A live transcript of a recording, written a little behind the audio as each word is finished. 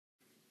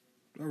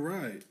All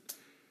right.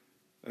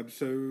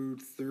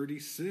 Episode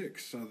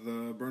 36 of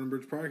the Burning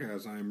Bridge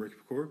Podcast. I am Ricky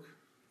McCork.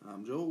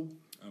 I'm Joel.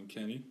 I'm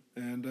Kenny.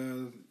 And,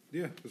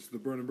 this is the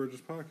Burning Bridges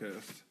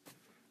Podcast.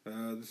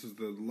 This is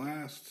the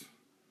last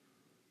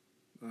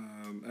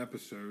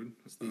episode.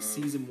 It's the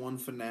Season 1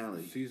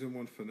 finale. Season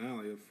 1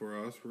 finale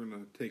for us. We're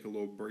going to take a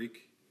little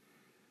break.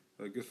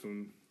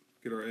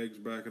 Get our eggs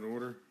back in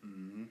order.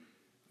 Mm-hmm.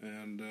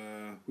 And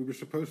we were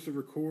supposed to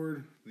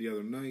record the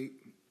other night.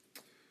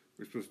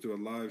 We were supposed to do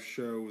a live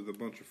show with a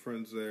bunch of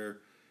friends there.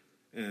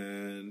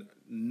 And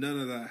none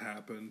of that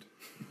happened.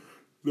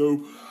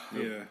 Nope.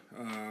 Yeah.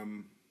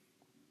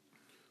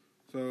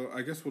 So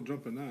I guess we'll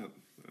jump in that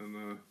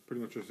and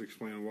pretty much just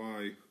explain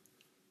why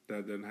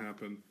that didn't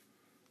happen.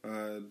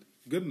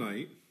 Good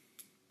night.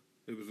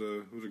 It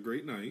was a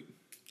great night.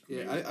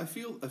 Yeah, I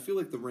feel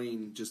like the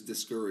rain just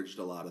discouraged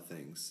a lot of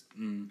things.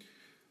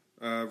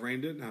 Rain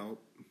didn't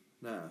help.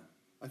 Nah,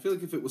 I feel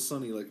like if it was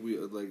sunny,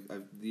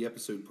 the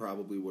episode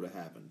probably would have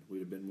happened. We'd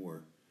have been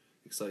more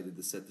excited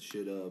to set the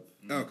shit up.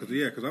 Oh,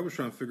 because I was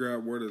trying to figure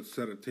out where to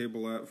set a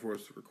table at for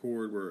us to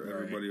record, where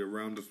everybody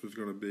around us was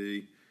going to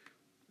be,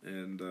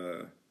 and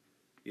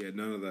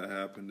none of that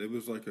happened. It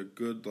was like a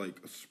good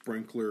a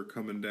sprinkler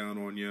coming down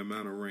on you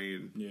amount of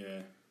rain.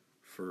 Yeah.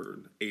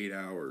 For 8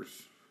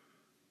 hours,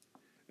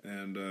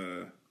 and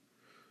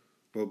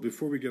well,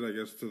 before we get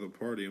to the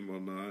party and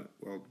whatnot,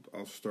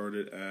 I'll start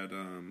it at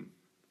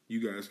you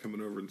guys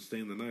coming over and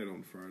staying the night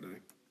on Friday,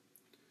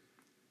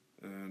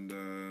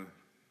 and.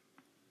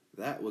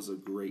 That was a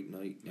great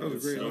night. That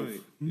was a great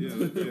night. Yeah,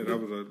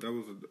 that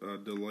was a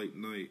delight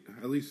night.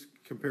 At least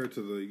compared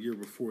to the year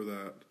before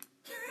that,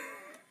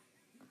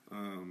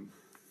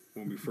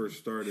 when we first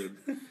started,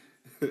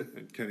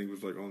 and Kenny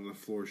was on the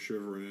floor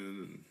shivering,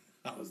 and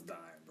I was dying,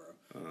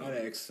 bro. I had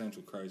an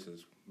existential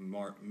crisis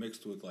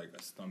mixed with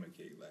a stomach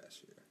ache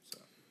last year. So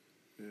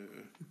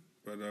yeah,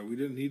 but we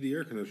didn't need the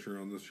air conditioner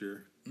on this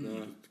year.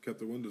 No, just kept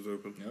the windows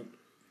open. Yep.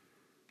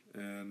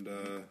 And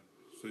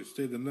so you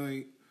stayed the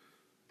night.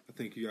 I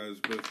think you guys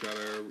both got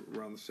there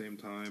around the same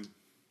time.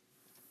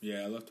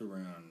 Yeah, I left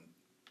around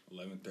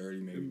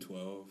 11:30, maybe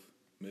 12,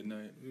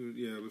 midnight.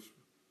 Yeah, it was.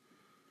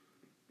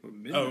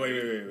 Midnight. Oh,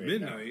 wait.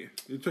 Midnight? No.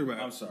 You're talking about...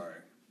 I'm sorry.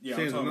 Yeah,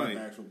 I'm talking about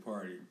the actual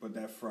party. But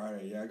that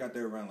Friday, I got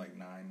there around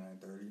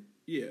 9:30.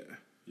 Yeah.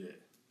 Yeah.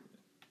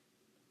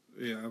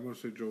 Yeah, I want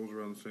to say Joel's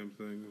around the same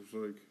thing. It was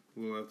a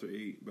little after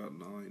 8, about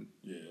 9.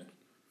 Yeah.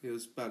 It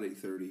was about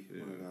 8:30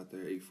 when I got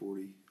there,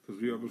 8:40.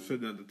 Because I was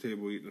sitting at the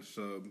table eating a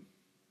sub.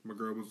 My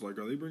girl was like,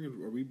 are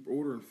we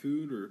ordering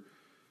food?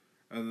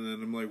 And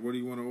then I'm like, what do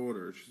you want to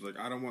order? She's like,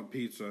 I don't want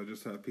pizza. I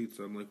just had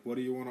pizza. I'm like, what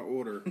do you want to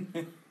order?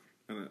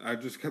 And I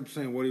just kept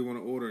saying, what do you want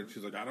to order? And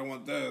she's like, I don't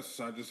want this.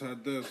 I just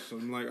had this.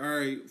 I'm like, all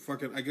right,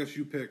 fuck it. I guess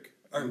you pick.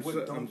 All right,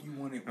 what don't you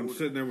want to order? I'm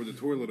sitting there with the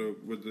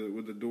toilet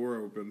with the door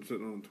open,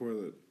 sitting on the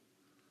toilet.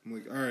 I'm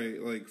like, all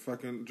right,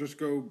 fucking just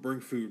go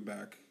bring food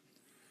back.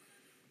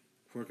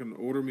 Fucking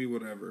order me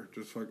whatever.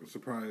 Just fucking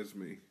surprise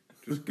me.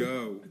 Just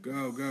go.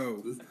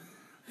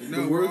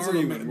 No, the words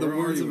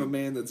of a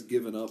man that's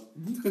given up.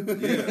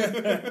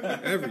 Yeah,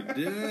 every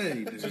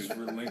day, dude. Just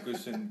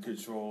relinquishing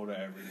control to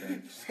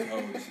everything. It's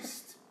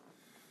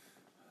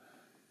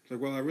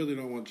like, well, I really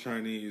don't want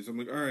Chinese. I'm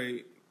like, all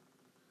right,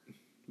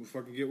 we'll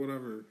fucking get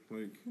whatever.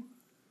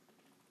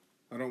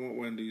 I don't want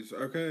Wendy's.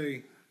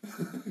 Okay.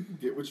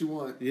 Get what you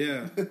want.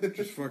 Yeah,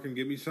 just fucking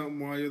give me something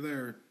while you're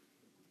there.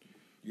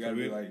 You gotta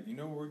be like, you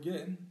know what we're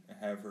getting? And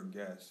have her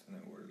guess, and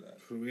then order that.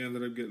 So we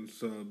ended up getting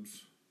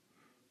subs.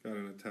 Got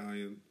an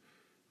Italian,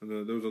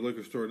 and there was a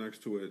liquor store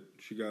next to it.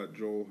 She got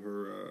Joel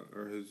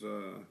his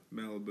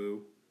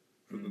Malibu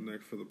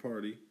for the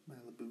party.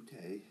 Malibu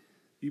Tay.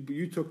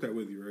 You took that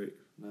with you, right?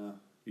 No.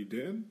 You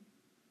did?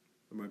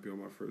 It might be on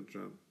my fridge,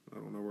 John. I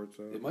don't know where it's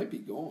at. It might be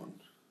gone.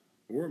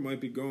 Or it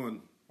might be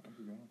gone.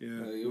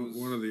 Yeah,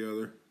 one or the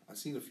other. I've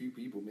seen a few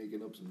people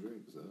making up some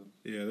drinks, though.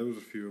 Yeah, there was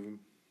a few of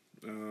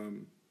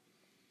them.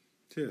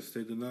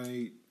 Stayed the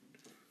night.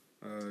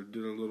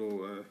 Did a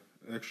little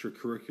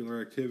extracurricular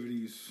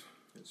activities.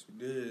 Yes, we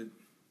did.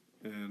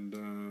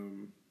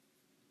 And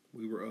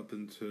we were up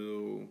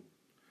until...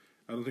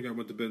 I don't think I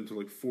went to bed until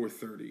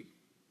 4:30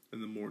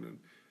 in the morning.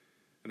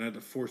 And I had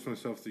to force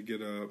myself to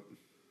get up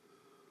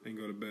and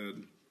go to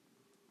bed.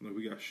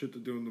 We got shit to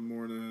do in the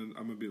morning.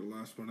 I'm going to be the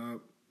last one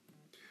up.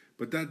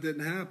 But that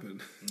didn't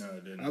happen. No,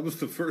 it didn't. I was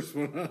the first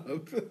one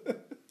up.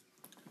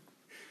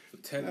 So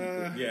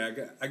technically,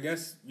 I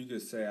guess you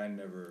could say I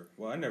never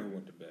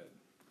went to bed.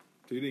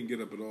 So you didn't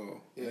get up at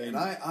all. Yeah, and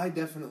I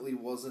definitely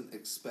wasn't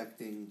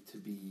expecting to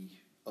be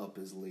up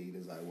as late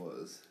as I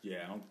was.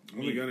 Yeah, I don't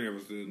think any of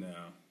us did. No,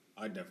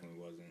 I definitely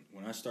wasn't.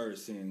 When I started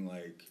seeing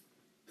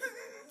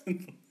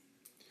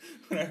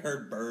when I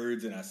heard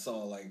birds and I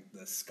saw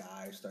the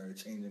sky started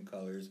changing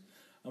colors,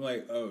 I'm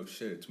like, oh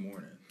shit, it's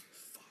morning.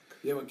 Fuck.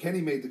 Yeah, when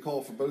Kenny made the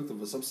call for both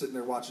of us, I'm sitting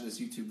there watching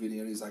this YouTube video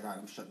and he's like, all right,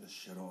 I'm shutting this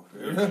shit off.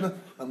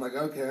 I'm like,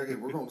 okay,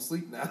 we're going to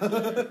sleep now.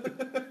 Yeah.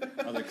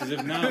 I was like, because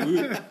if not, we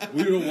would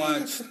have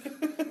watched.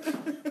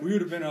 We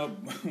would have been up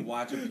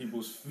watching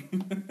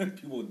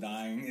people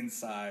dying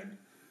inside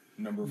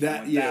number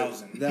That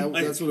 1,000.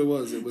 that's what it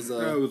was. It was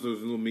That was those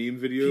little meme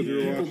videos we were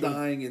people watching.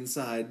 dying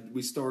inside.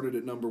 We started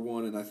at number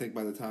 1, and I think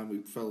by the time we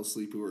fell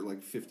asleep, we were at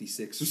like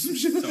 56 or some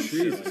shit. Some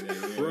shit like that.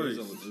 Yeah, Christ.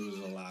 it was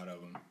a lot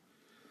of them.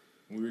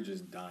 We were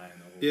just dying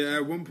the whole Yeah,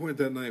 time. at one point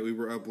that night we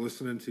were up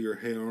listening to your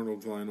Hey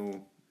Arnold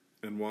vinyl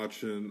and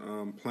watching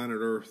Planet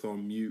Earth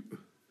on mute,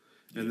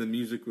 and the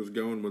music was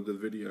going with the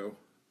video.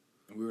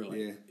 And we were like,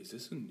 Yeah. is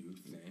this a new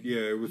thing?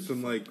 Yeah, it was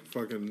some like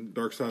fucking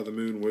Dark Side of the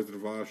Moon, Wizard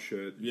of Oz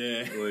shit.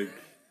 Yeah. Like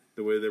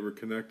the way they were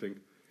connecting.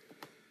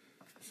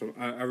 So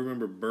I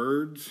remember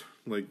birds,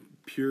 like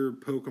pure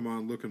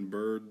Pokemon looking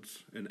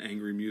birds, and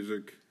angry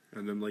music,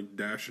 and them like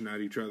dashing at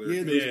each other.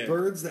 Yeah, those Yeah.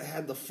 birds that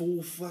had the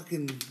full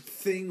fucking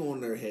thing on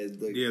their head.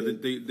 Like Yeah,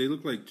 they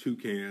look like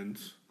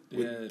toucans. with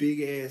Yeah.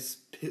 big ass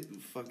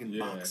fucking Yeah.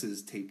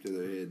 boxes taped to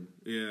their head.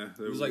 Yeah,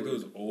 they It was were like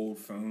weird. those old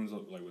phones,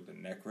 like with the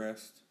neck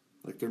rest.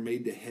 Like they're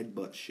made to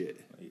headbutt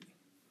shit. Like,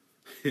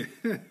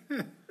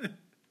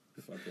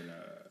 fucking.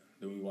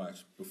 Then we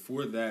watched.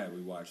 Before that,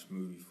 we watched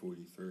movie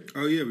 43.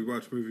 Oh yeah, we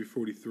watched movie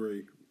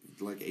 43.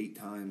 Like 8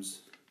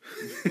 times.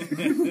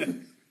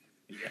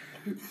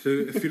 So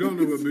if you don't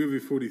know what movie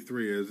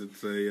 43 is,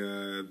 it's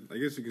a I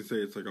guess you could say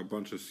it's like a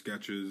bunch of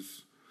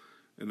sketches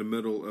in the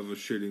middle of a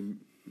shitty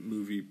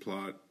movie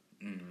plot.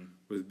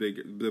 With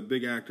the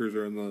big actors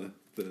are in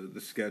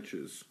the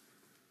sketches,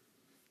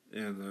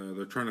 and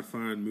they're trying to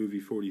find movie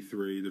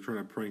 43. They're trying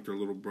to prank their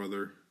little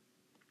brother,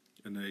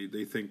 and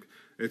they think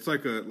it's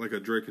like a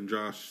Drake and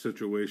Josh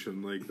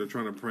situation. Like they're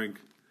trying to prank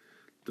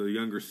the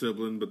younger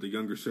sibling, but the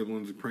younger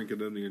siblings are pranking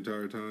them the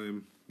entire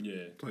time.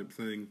 Yeah. Type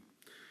thing.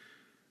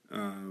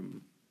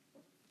 And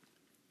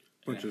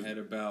it had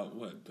about,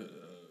 what,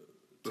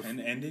 10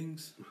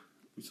 endings?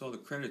 We saw the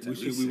credits at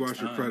least We 6 watched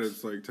times. the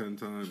credits like 10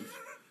 times.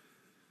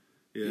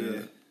 Yeah. Yeah.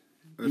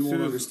 As You soon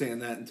won't as-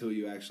 understand that until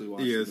you actually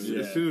watch Yeah, the as, movie. Yeah.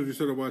 as soon as we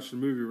started watching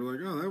the movie, we're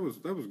like, oh,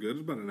 that was good. It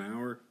was about an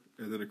hour.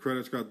 And then the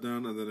credits got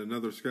done, and then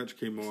another sketch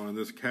came on, and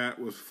this cat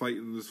was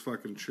fighting this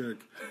fucking chick.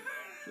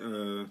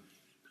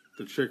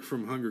 The chick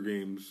from Hunger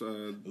Games.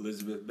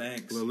 Elizabeth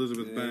Banks.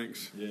 Elizabeth Yeah.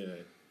 Banks. Yeah.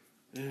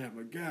 Yeah,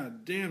 but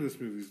god damn, this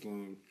movie's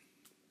long.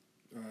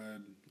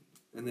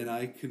 And then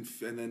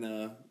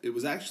it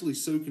was actually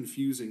so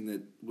confusing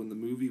that when the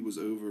movie was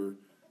over,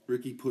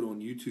 Ricky put on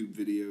YouTube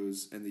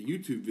videos, and the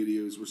YouTube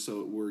videos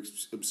were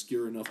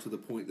obscure enough to the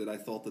point that I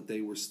thought that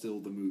they were still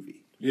the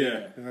movie.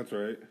 Yeah, that's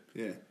right.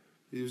 Yeah,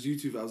 it was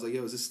YouTube. I was like,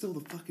 "Yo, is this still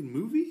the fucking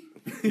movie?"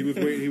 He was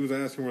waiting. He was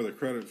asking where the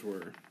credits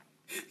were.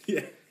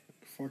 Yeah.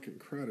 Fucking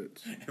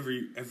credits.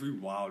 Every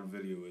wild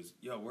video is,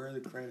 yo, where are the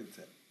credits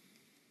at?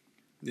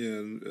 Yeah,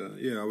 and,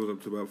 I was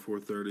up to about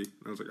 4:30.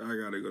 I was like, I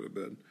gotta go to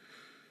bed.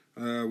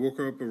 Woke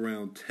up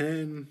around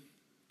 10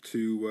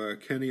 to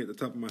Kenny at the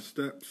top of my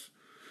steps,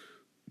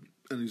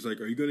 and he's like,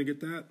 "Are you gonna get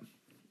that?"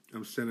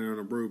 I'm standing on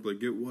a rope, like,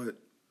 "Get what?"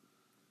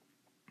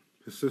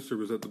 His sister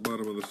was at the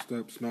bottom of the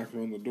steps, knocking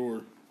on the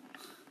door,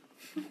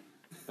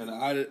 and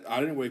I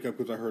didn't wake up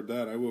because I heard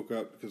that. I woke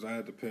up because I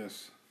had to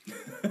piss.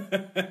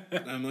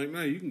 And I'm like,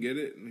 "No, you can get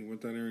it." And he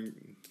went down there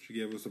and she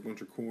gave us a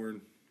bunch of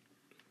corn.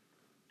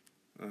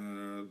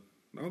 I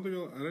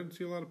didn't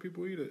see a lot of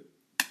people eat it.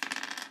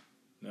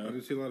 No. I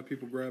didn't see a lot of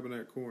people grabbing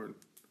that corn.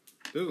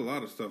 There's a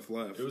lot of stuff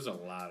left. It was a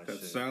lot of that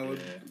shit. salad,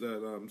 Yeah.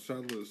 that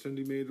salad that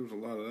Cindy made. There was a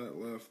lot of that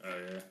left. Oh,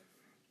 yeah.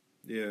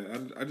 Yeah,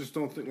 I just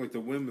don't think like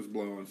the wind was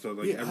blowing, so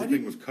like Yeah, I everything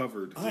didn't- was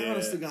covered. I Yeah.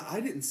 honestly, I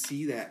didn't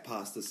see that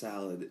pasta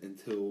salad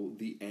until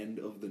the end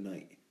of the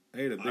night. I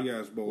ate a big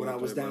ass bowl. When I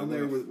out was there, down but I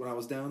there left. when I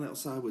was down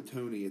outside with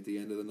Tony at the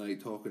end of the night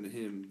talking to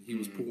him, he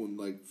was pulling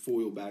like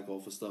foil back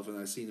off of stuff, and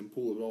I seen him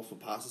pull it off of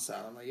pasta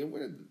salad. I'm like, yeah,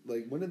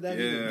 when did that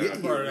even Yeah. get I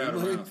here? brought it out I'm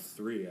like, around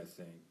 3, I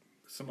think.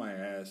 Somebody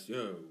asked,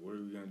 yo, what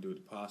are we going to do with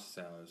the pasta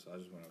salad? So I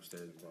just went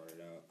upstairs and brought it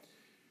out.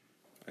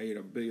 I ate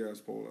a big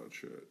ass bowl of that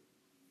shit.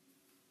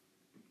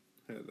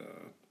 Had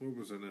what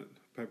was in it?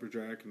 Pepper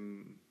jack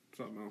and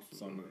something else.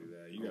 was in Something it.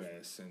 like that. You got to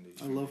ask Cindy.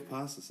 I love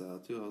pasta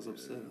salad too. I was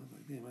upset. I was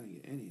like, damn, I didn't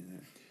get any of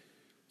that.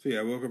 So yeah,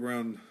 I woke up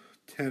around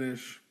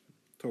 10ish.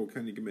 Told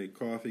Kenny to make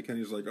coffee.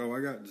 Kenny's like, "Oh, I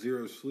got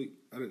 0 sleep.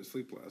 I didn't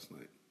sleep last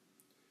night."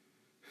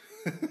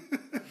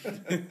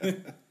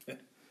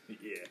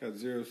 Yeah. Got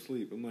 0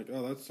 sleep. I'm like,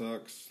 "Oh, that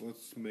sucks.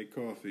 Let's make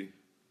coffee."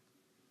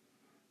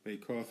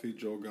 Made coffee.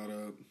 Joel got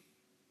up,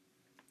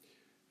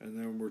 and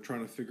then we're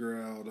trying to figure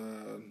out,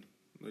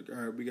 like, all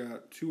right, we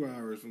got 2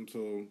 hours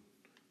until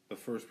the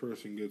first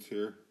person gets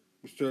here.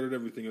 We started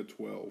everything at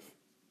 12.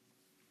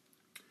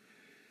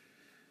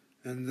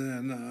 And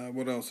then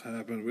what else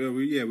happened?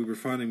 We were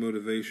finding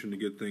motivation to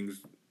get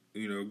things,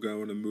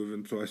 going and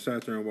moving. So I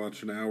sat there and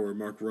watched an hour of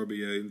Mark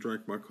Rebier and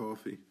drank my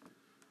coffee.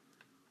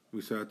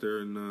 We sat there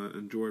and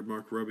enjoyed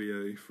Mark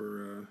Rebier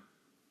for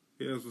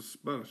it was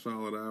about a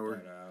solid hour.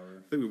 About an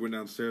hour. I think we went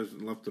downstairs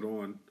and left it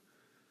on.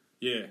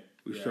 Yeah.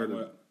 We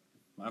started-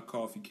 My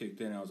coffee kicked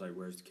in. I was like,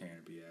 where's the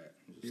canopy at?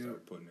 And just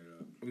started putting it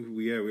up.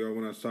 We all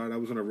went outside. I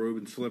was in a robe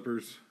and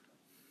slippers.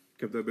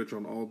 Kept that bitch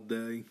on all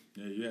day.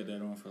 Yeah, you had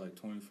that on for like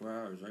 24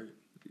 hours, right?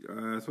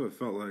 That's what it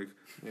felt like.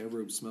 Yeah,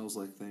 robe smells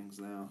like things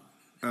now.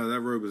 That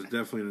robe is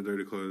definitely in the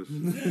dirty clothes.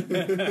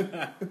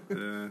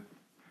 Yeah.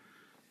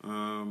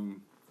 So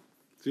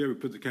yeah, we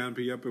put the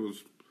canopy up. It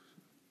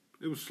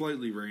was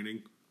slightly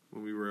raining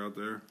when we were out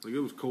there. Like, it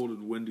was cold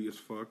and windy as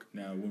fuck.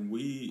 Now, when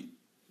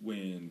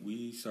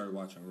we started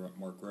watching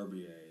Mark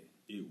Rebier,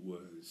 it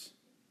was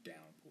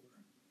downpour.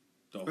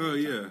 The whole time.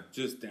 Yeah.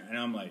 Just down. And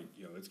I'm like,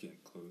 yo, it's getting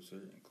closer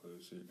and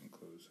closer and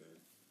closer.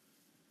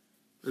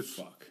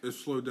 Fuck. It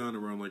slowed down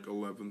around like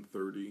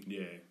 11:30.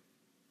 Yeah.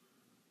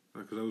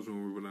 Because that was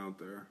when we went out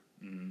there.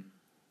 Mm-hmm.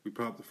 We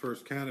popped the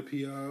first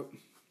canopy up.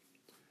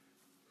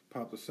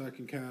 Popped the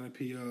second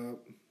canopy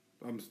up.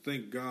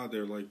 Thank God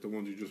they're like the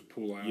ones you just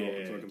pull out,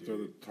 so I can throw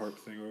the tarp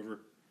thing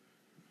over.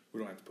 We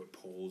don't have to put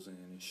poles in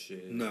and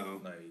shit. No.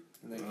 Like,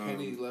 and then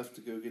Kenny left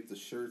to go get the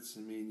shirts,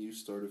 and me and you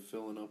started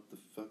filling up the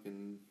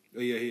fucking.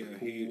 Oh yeah,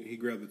 he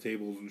grabbed the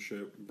tables and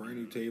shit. Brand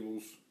new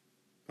tables.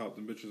 Popped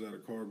them bitches out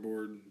of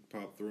cardboard.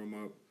 Threw them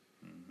up.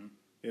 Mm-hmm.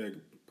 Yeah,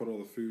 put all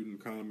the food and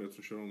condiments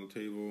and shit on the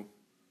table.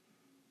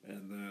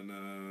 And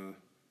then,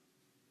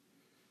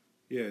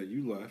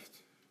 you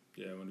left.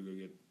 Yeah, I went to go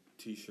get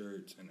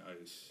T-shirts and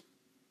ice.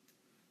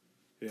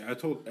 Yeah, I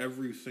told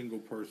every single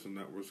person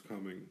that was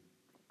coming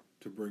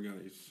to bring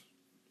ice.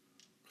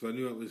 Because I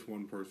knew at least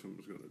one person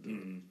was going to do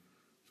it.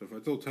 So if I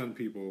told 10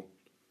 people,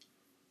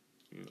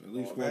 at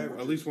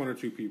least one or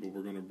two people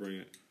were going to bring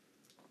it.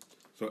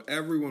 So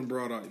everyone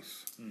brought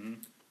ice.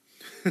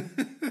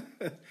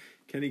 Mm-hmm.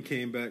 Kenny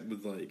came back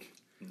with like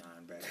 9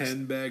 bags.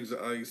 10 bags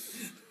of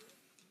ice.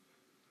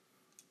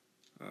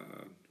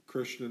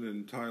 Christian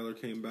and Tyler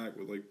came back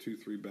with like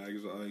 2-3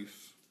 bags of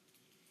ice.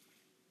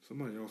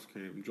 Somebody else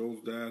came.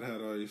 Joel's dad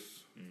had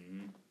ice.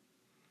 Mm-hmm.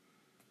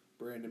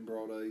 Brandon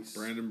brought ice.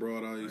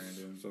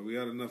 So we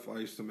had enough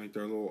ice to make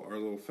our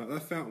little fountain.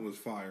 That fountain was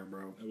fire,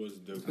 bro. It was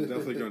dope. I'm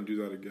definitely gonna do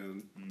that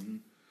again. Mm-hmm.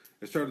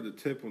 It started to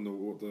tip when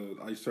the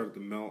ice started to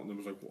melt, and there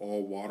was like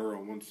all water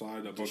on one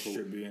side. A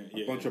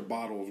bunch of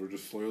bottles were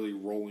just slowly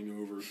rolling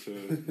over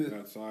to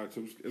that side.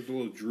 So it was a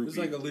little droopy. It was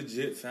like a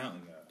legit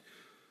fountain, though.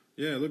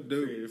 Yeah, it looked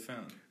dope. Creative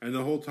fountain. And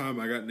the whole time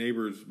I got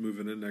neighbors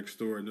moving in next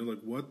door, and they're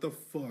like, "What the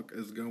fuck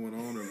is going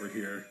on over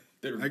here?"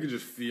 I could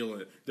just feel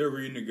it. They're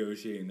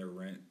renegotiating their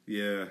rent.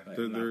 Yeah, like,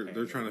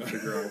 they're trying to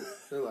figure out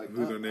they're like,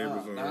 who their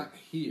neighbors are. Not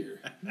here.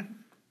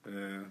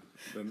 Yeah,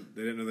 then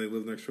they didn't know they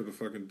lived next door to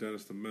fucking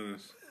Dennis the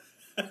Menace.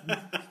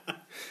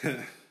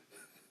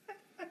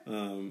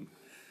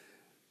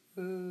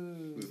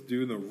 This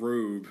dude in the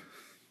robe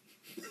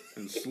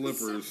and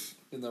slippers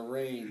in the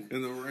rain,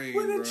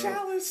 with a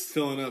chalice,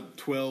 filling up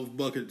 12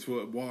 buckets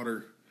of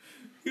water.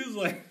 He was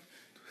like,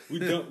 we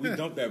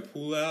dumped that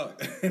pool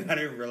out, and I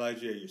didn't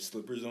realize you had your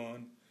slippers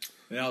on,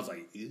 and I was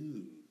like,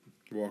 ew,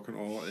 walking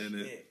all in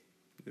it.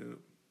 Yeah.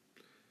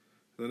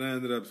 Then I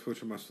ended up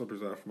switching my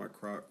slippers out for my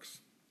Crocs.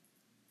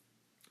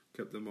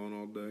 Kept them on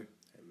all day.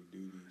 Heavy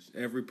duties.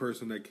 Every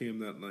person that came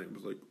that night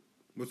was like,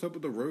 "What's up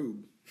with the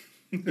robe?"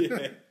 Yeah.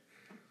 I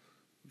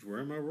was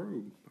wearing my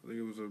robe. I think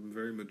it was a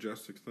very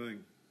majestic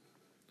thing.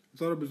 I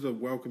thought it was a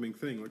welcoming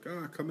thing. Like,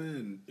 come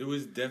in. It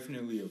was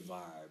definitely a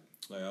vibe.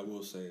 Like, I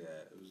will say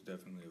that. It was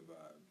definitely a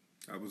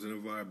vibe. I was in a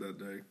vibe that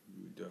day.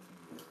 You definitely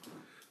were.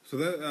 So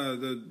that,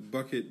 the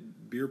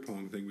bucket beer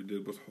pong thing we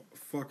did was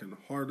fucking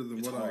harder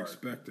than I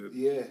expected.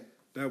 Yeah.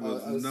 That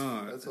was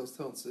not. That's what I was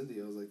telling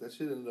Cindy. I was like, that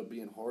shit ended up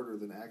being harder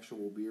than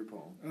actual beer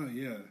pong. Oh,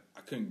 yeah.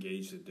 I couldn't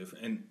gauge the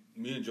difference. And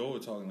me and Joel were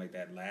talking like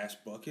that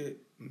last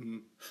bucket. Mm-hmm.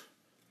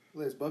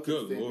 Last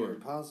bucket's damn near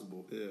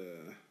impossible.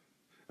 Yeah.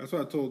 That's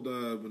what I told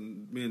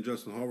when me and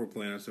Justin Hall were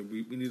playing. I said,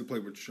 we need to play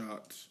with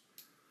shots.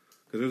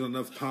 Because there's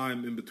enough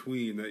time in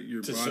between that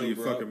your body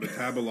fucking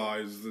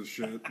metabolizes this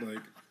shit.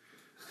 Like,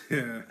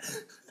 yeah.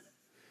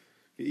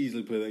 You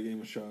easily play that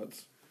game of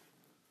shots.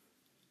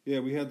 Yeah,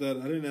 we had that.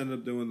 I didn't end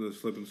up doing the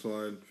slip and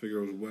slide. Figure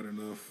it was wet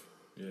enough.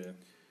 Yeah.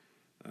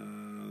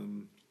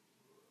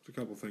 There's a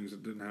couple things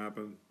that didn't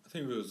happen. I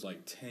think it was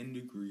like 10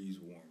 degrees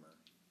warmer.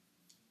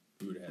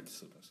 We would have had to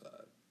slip and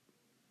slide.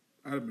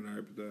 I'd have been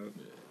alright with that.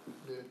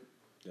 Yeah.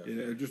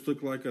 Yeah, it just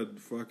looked like a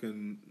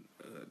fucking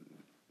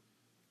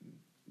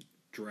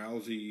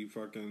drowsy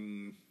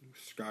fucking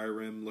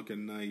Skyrim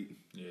looking night.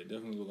 Yeah, it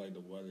definitely looked like the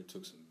weather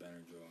took some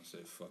Benadryl and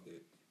said, fuck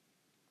it.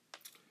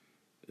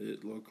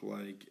 It looked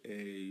like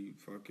a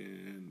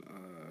fucking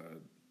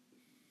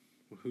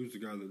who's the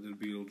guy that did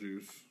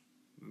Beetlejuice?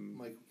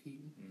 Michael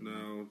Keaton?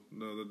 No,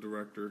 the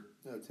director.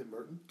 No, Tim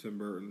Burton. Tim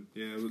Burton.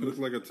 Yeah, it looked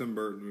like a Tim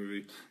Burton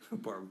movie.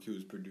 Barbecue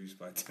was produced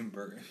by Tim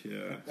Burton.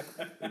 Yeah,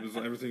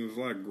 everything was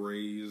like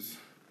grays.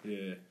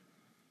 Yeah.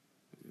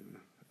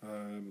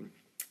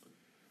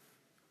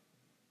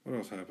 What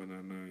else happened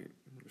that night?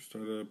 We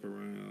started up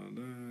around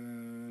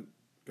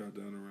that, got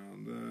down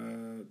around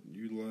that.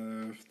 You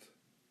left.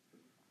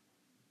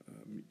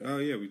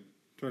 We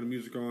turned the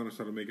music on. I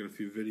started making a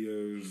few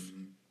videos.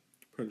 Mm-hmm.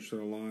 Putting shit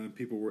online.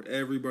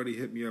 Everybody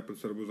hit me up and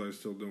said, was I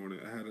still doing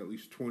it? I had at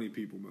least 20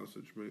 people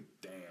message me.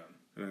 Damn.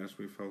 And asked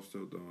me if I was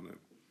still doing it.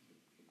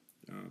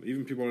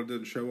 Even people that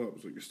didn't show up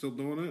was like, "You're still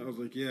doing it?" I was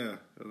like, "Yeah."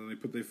 And then they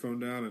put their phone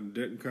down and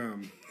didn't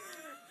come.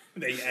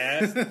 They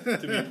asked to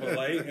be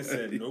polite and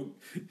said, "Nope."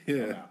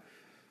 Yeah.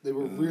 They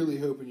were really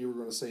hoping you were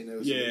going to say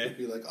no. So yeah. they'd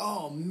be like,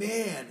 "Oh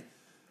man,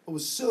 I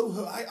was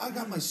so... I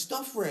got my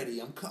stuff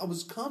ready. I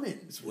was coming.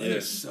 This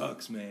weather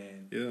sucks,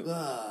 man. Yeah.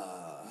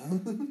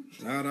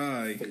 Not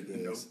I.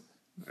 Nope.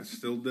 I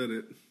still did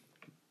it.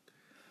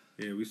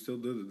 Yeah, we still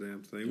did the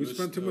damn thing. We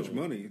spent too much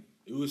money.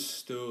 It was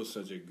still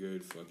such a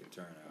good fucking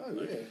turnout.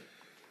 Oh, yeah.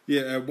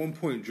 Yeah, at one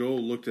point,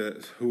 Joel looked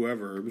at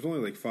whoever. It was only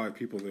like 5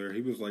 people there.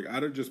 He was like,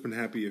 I'd have just been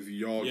happy if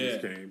y'all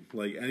just came.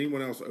 Like,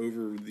 anyone else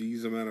over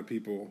these amount of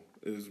people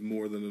is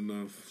more than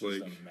enough. It's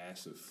like, a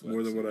massive flex.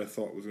 More than what I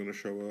thought was going to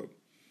show up.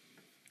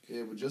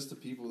 Yeah, but just the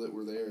people that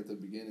were there at the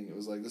beginning, it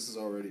was like, this is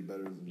already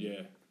better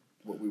than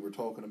what we were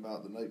talking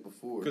about the night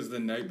before. Because the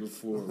night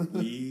before,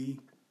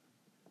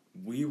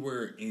 we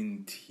were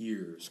in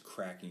tears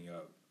cracking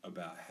up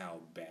about how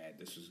bad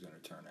this was going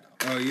to turn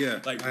out. Oh, yeah.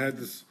 Like, I had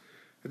this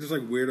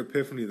like weird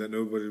epiphany that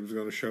nobody was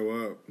going to show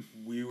up.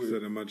 We were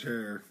sitting in my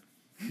chair.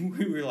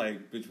 We were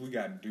like, bitch, we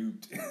got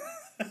duped.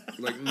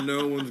 Like,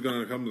 no one's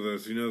going to come to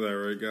this. You know that,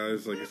 right,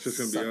 guys? Like, it's just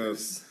going to be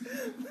us.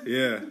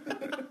 Yeah.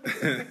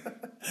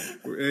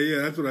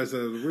 Yeah, that's what I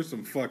said. We're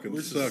some fucking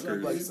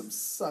suckers. Like some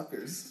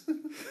suckers.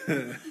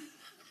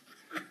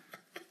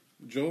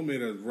 Joel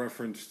made a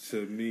reference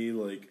to me,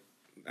 like,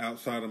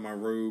 outside of my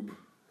robe,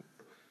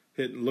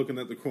 looking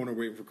at the corner,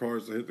 waiting for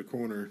cars to hit the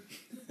corner.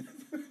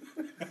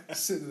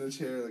 Sitting in a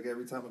chair, like,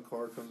 every time a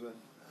car comes in.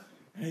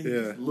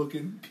 Yeah.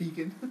 Looking,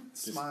 peeking,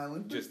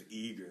 smiling. Just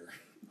eager.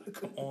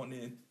 Come on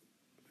in.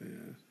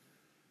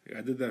 Yeah.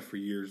 I did that for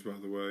years, by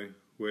the way,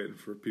 waiting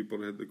for people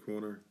to hit the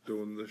corner,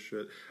 doing this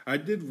shit. I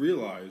did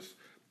realize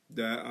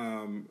that,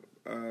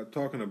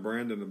 talking to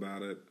Brandon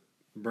about it,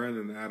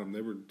 Brandon and Adam,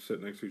 they were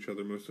sitting next to each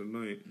other most of the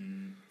night.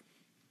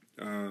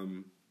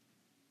 Mm.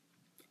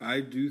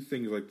 I do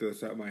things like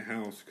this at my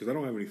house because I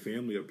don't have any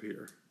family up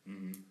here.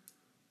 Mm.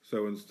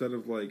 So instead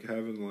of like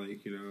having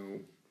like, you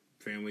know,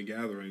 family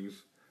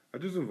gatherings, I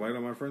just invite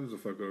all my friends to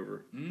fuck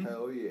over. Mm.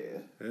 Hell yeah.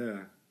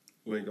 Yeah.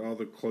 Like all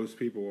the close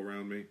people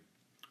around me.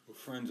 Well,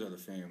 friends are the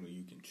family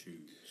you can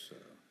choose, so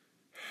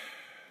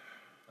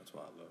that's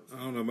why I love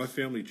friends. I don't know, my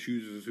family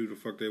chooses who the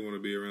fuck they want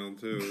to be around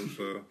too,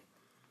 so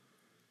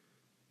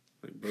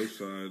like both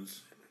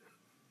sides.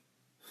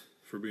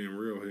 For being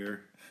real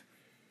here.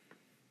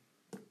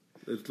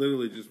 It's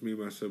literally just me,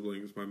 my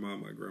siblings, my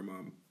mom, my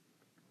grandma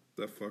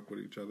that fuck with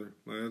each other.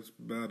 Like, that's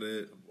about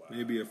it. Wow.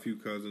 Maybe a few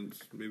cousins.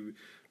 Maybe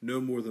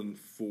no more than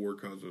 4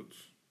 cousins.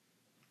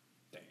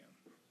 Damn.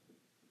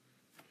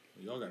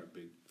 Well, y'all got a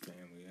big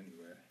family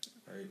anyway,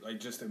 right? Like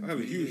just I have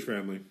a huge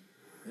family.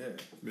 Yeah.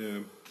 Yeah,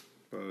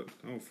 but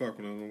I don't fuck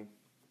when I don't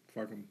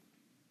fuck them.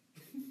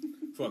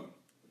 Fuck them.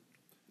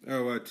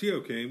 Oh,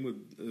 Tio came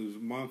with his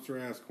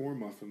monster-ass corn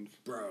muffins.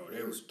 Bro,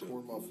 they were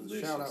corn muffins.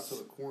 Shout out to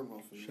the corn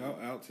muffins. Shout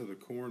out to the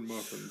corn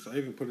muffins. I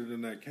even put it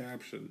in that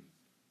caption.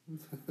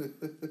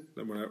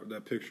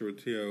 that picture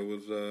with Tio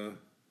was the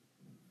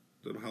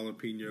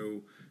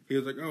jalapeno. He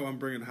was like, oh, I'm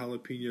bringing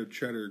jalapeno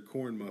cheddar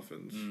corn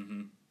muffins.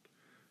 Mm-hmm.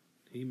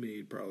 He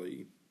made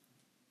probably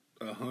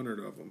 100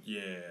 of them.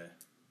 Yeah.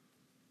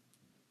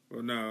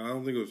 Well, no, I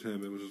don't think it was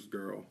him. It was his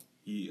girl.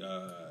 He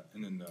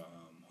and then the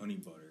honey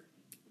butter.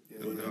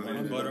 Yeah,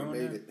 honey butter on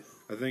made it.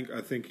 I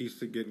think he's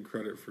getting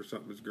credit for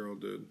something his girl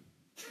did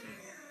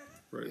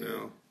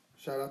now.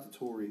 Shout out to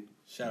Tori.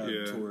 Shout out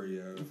to Tori,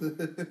 yo.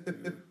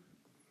 Yeah.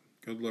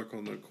 Good luck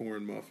on the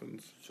corn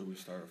muffins. Should we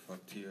start a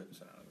fuck Tio?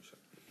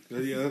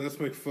 Yeah, let's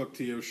make fuck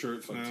Tio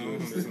shirts fuck now.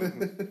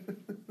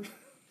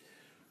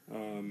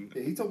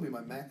 Yeah, he told me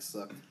my Mac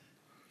sucked.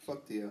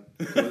 Fuck Tio.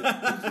 He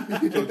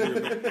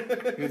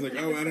was like,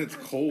 oh, and it's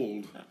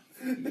cold.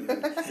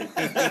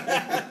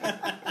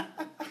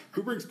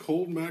 Who brings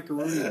cold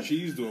macaroni and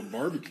cheese to a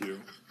barbecue?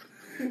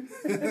 As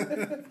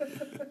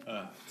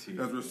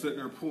we're sitting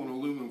there pulling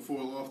aluminum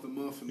foil off the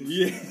muffins.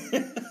 Yeah.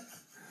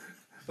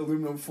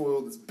 Aluminum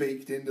foil that's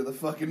baked into the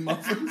fucking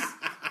muffins.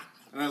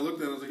 And I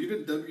looked at it, I was like, you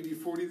didn't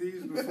WD-40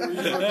 these before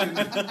you fucking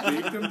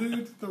baked them, dude?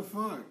 What the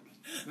fuck?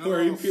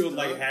 Where he peeled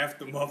like half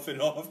the muffin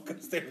off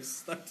because they were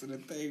stuck to the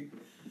thing.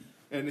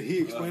 And he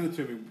explained it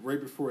to me right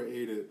before I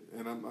ate it,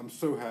 and I'm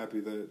so happy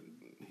that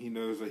he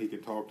knows that he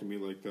can talk to me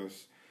like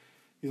this.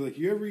 He's like,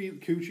 you ever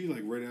eat coochie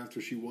like right after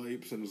she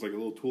wipes, and there's like a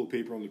little toilet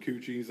paper on the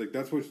coochie? He's like,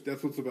 that's what's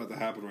about to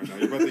happen right now.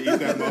 You're about to eat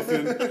that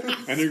muffin,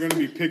 and they're going to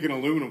be picking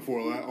aluminum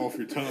foil off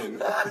your tongue.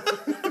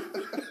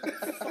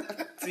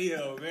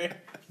 Tio, man.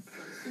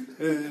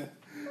 Yeah.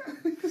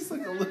 It's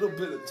like a little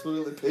bit of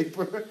toilet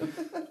paper.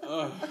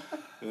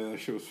 Yeah, that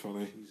shit was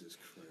funny. Jesus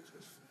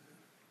Christ.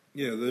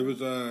 Yeah, there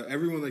was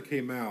everyone that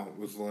came out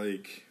was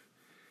like,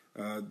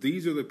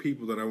 these are the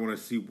people that I want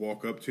to see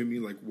walk up to me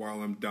like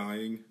while I'm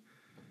dying.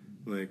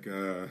 Like,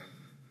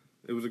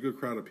 it was a good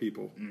crowd of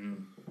people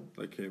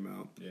that came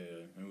out.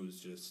 Yeah, it was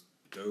just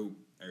dope.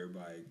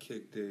 Everybody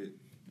kicked it.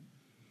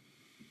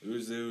 It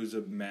was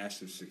a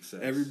massive success.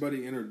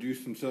 Everybody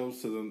introduced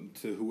themselves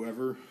to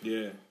whoever.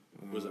 Yeah.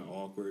 It wasn't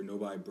awkward.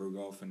 Nobody broke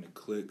off into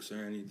cliques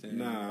or anything.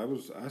 Nah,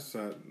 I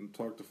sat and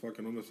talked to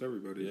fucking almost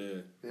everybody.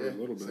 Yeah. For a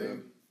little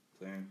bit.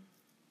 Same.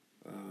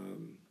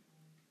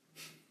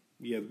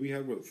 Yeah, we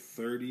had,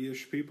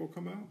 30-ish people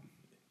come out?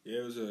 Yeah,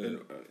 it was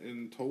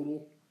in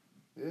total?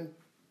 Yeah.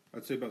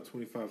 I'd say about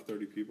 25,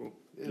 30 people.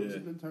 Yeah, it was a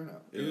good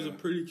turnout. It was a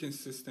pretty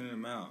consistent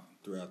amount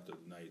throughout the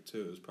night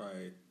too. It was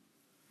probably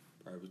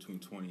between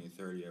 20 and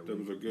 30.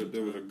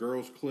 There was a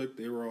girls' clique.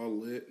 They were all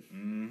lit.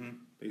 Mm-hmm.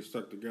 They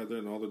stuck together,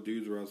 and all the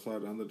dudes were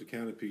outside under the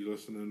canopy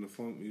listening to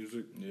funk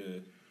music. Yeah.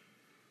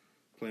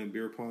 Playing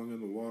beer pong in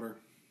the water,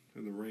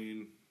 in the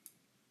rain,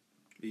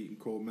 eating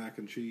cold mac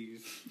and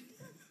cheese.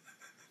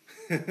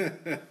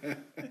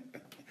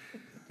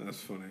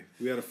 That's funny.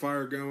 We had a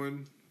fire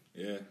going.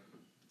 Yeah.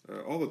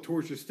 All the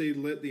torches stayed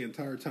lit the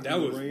entire time. That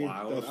was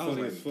wild. That was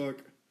funny as fuck.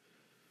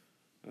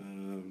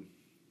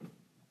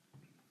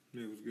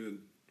 It was good.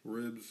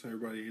 Ribs.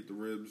 Everybody ate the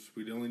ribs.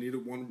 We only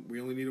needed one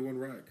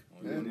rack.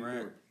 Only one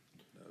rack.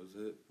 That was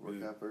it.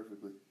 Worked out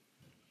perfectly.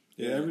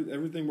 Yeah,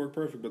 everything worked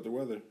perfect, but the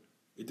weather.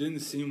 It didn't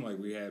seem like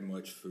we had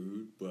much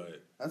food,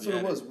 but that's what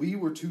it was. We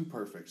were too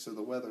perfect, so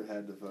the weather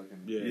had to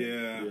fucking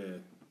yeah.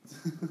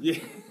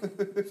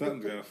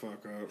 Something's gotta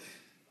fuck up.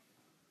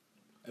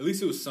 At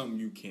least it was something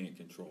you can't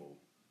control.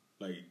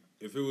 Like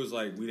if it was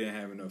like we didn't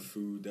have enough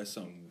food, that's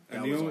something.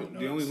 And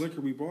the only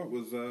liquor we bought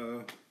was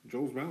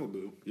Joel's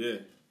Malibu. Yeah.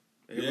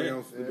 Everybody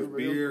else, there was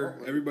beer.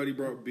 Everybody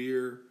brought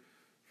beer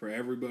for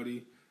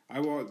everybody.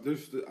 We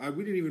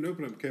didn't even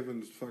open up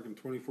Kevin's fucking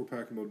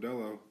 24-pack of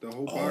Modelo. The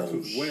whole box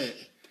was wet.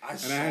 I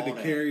had to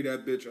carry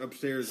that bitch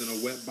upstairs in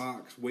a wet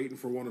box, waiting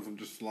for one of them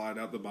to slide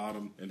out the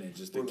bottom. And then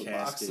just the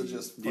cascade.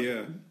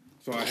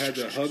 So I had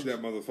to hug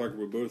that motherfucker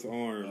with both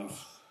arms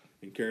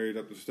and carry it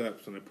up the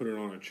steps, and I put it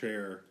on a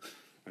chair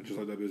and just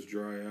let that bitch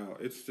dry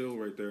out. It's still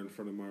right there in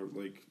front of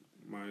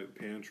my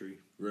pantry.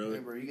 Really?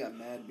 Remember, you got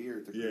mad beer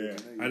at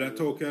the And I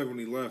told Kev when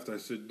he left, I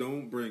said,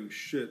 don't bring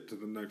shit to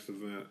the next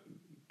event.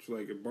 It's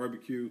like a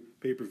barbecue,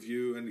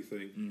 pay-per-view,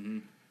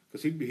 anything.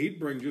 Because he'd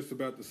bring just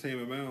about the same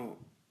amount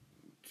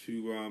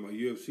to a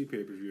UFC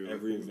pay-per-view.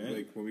 Every event?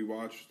 Like when we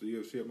watched the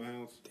UFC at my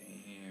house.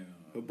 Damn.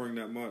 He'll bring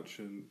that much,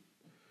 and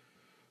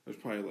there's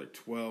probably like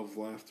 12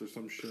 left or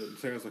some shit. And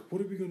Sarah's like, what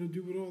are we going to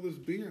do with all this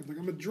beer? I'm like,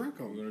 I'm going to drink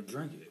them. I'm going to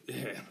drink it.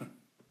 Yeah.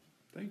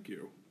 Thank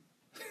you.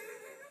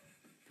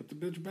 Put the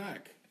bitch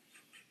back.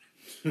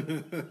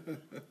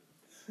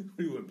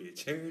 We wouldn't be a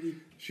charity.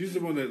 She's the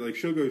one that,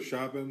 she'll go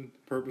shopping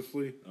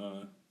purposely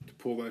to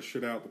pull that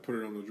shit out, to put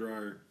it on the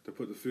dryer, to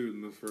put the food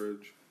in the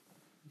fridge.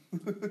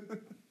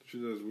 She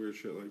does weird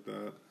shit like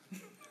that.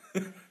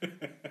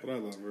 But I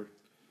love her.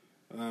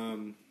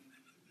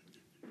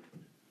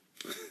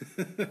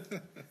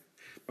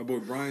 My boy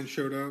Brian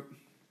showed up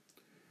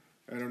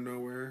out of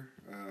nowhere.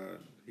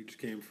 He just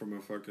came from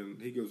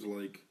he goes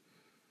to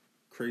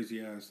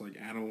crazy ass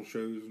animal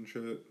shows and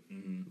shit.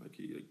 Like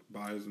he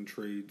buys and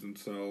trades and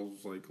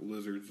sells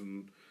lizards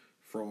and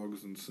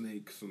frogs and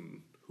snakes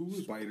and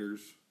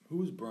spiders. Who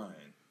was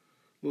Brian?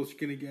 Little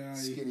skinny guy.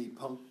 Skinny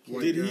punk.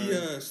 Did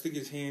he stick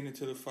his hand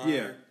into the fire?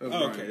 Yeah.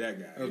 Okay, that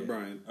guy. That was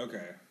Brian.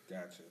 Okay,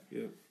 gotcha.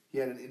 Yeah. He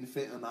had an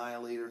Infant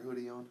Annihilator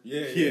hoodie on.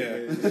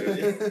 Yeah.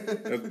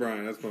 That's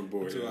Brian. That's my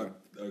boy.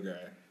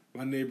 Okay.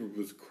 My neighbor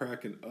was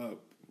cracking up.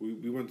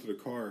 We went to the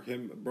car.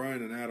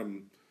 Brian and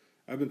Adam.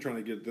 I've been trying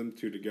to get them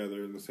two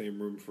together in the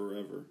same room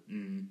forever.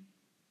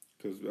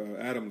 Because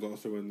Adam's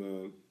also in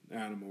the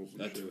animals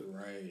and That's shit.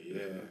 right,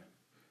 yeah.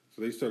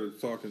 So they started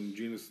talking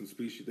genus and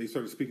species. They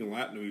started speaking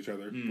Latin to each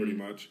other, pretty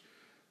much.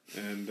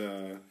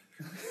 And,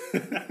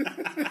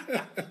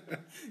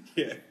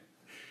 yeah.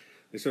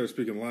 They started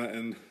speaking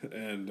Latin,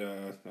 and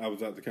I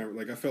was at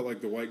the I felt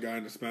like the white guy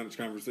in the Spanish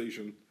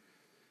conversation,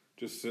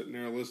 just sitting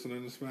there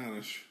listening to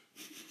Spanish,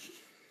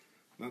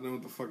 not knowing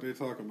what the fuck they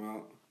talking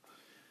about.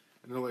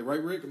 And they're like,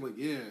 right, Rick? I'm like,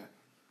 yeah.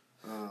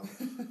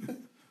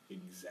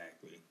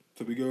 Exactly.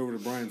 So we go over to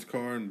Brian's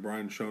car, and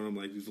Brian's showing him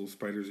these little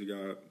spiders he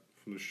got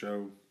from the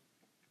show.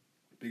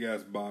 Big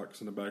ass box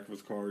in the back of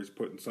his car. He's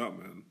putting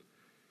something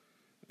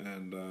in,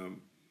 and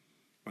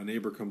my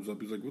neighbor comes up.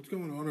 He's like, "What's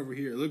going on over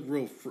here?" It looked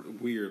real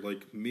weird,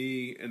 like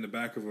me in the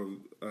back of a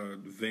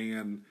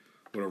van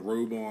with a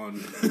robe on,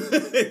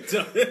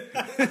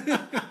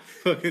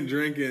 fucking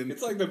drinking.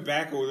 It's like the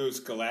back of those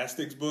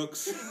Scholastics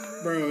books,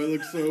 bro. It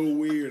looks so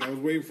weird. I was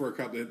waiting for a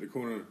cop to hit the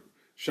corner,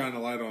 shine a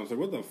light on. I was like,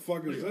 "What the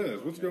fuck is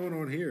this? What's going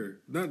on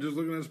here?" Not just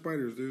looking at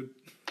spiders, dude.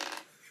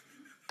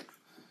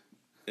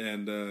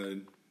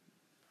 And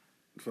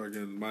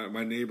fucking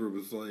my neighbor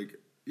was like,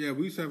 yeah,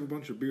 we used to have a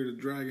bunch of bearded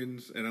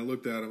dragons, and I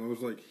looked at him, I was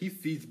like, he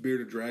feeds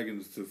bearded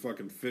dragons to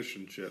fucking fish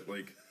and shit.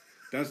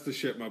 That's the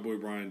shit my boy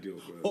Brian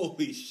deals with.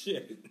 Holy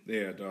shit.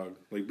 Yeah, dog.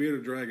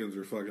 Bearded dragons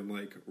are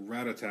fucking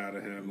rat-a-tat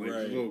to him.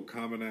 Little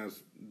common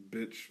ass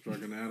bitch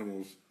fucking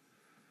animals.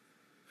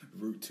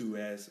 Root 2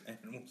 ass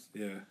animals.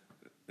 Yeah.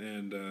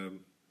 And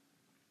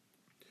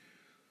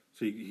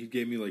so he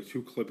gave me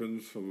 2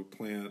 clippings from a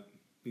plant.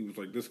 He was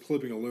like, this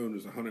clipping alone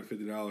is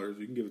 $150.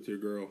 You can give it to your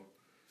girl.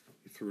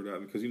 He threw it at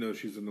me because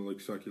she's into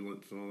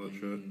succulents and all that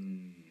shit.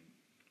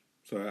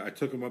 So I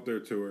took him up there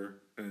to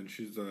her, and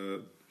she's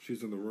in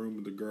the room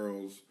with the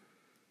girls,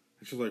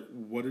 and she's like,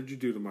 "What did you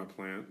do to my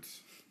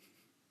plants?"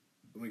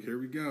 I'm like, "Here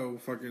we go,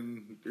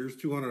 fucking here's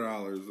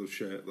 $200 of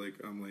shit."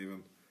 I'm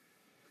leaving.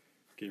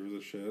 Gave her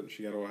the shit.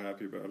 She got all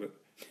happy about it.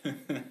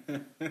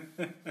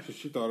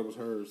 She thought it was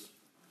hers.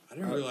 I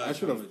didn't realize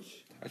how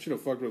much. I should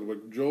have fucked with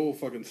like Joel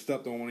fucking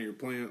stepped on one of your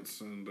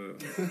plants and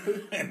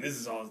and this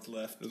is all that's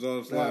left. This is all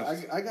that's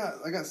left. I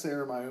got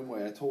Sarah my own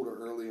way. I told her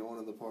early on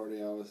in the party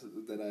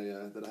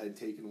that I had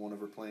taken one of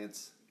her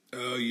plants.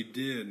 Oh, you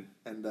did.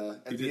 And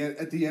at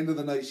the end of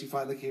the night, she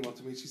finally came up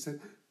to me and she said,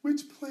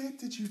 "Which plant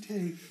did you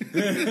take?"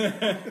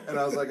 And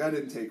I was like, "I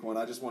didn't take one.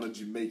 I just wanted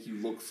to make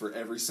you look for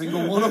every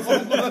single one of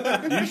them."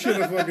 You should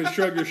have fucking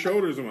shrugged your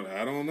shoulders and went,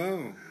 "I don't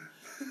know."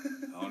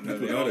 I don't know.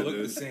 They all look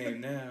the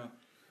same now.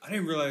 I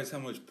didn't realize how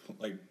much,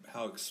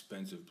 how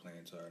expensive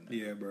plants are now.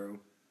 Yeah, bro.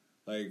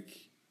 Like,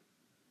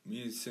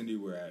 me and Cindy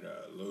were at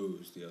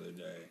Lowe's the other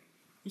day.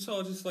 We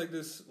saw just like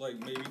this,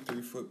 maybe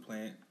 3-foot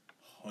plant,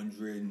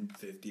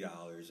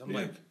 $150. I'm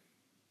like,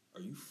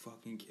 are you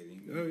fucking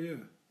kidding me? Oh, yeah.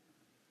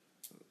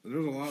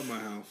 There's a lot in my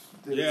house.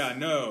 I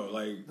know.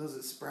 Does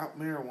it sprout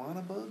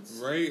marijuana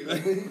buds? Right?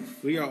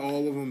 We got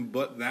all of them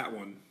but that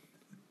one.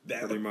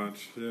 Pretty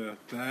much. Yeah.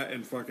 That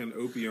and fucking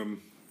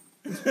opium.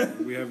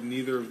 We have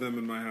neither of them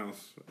in my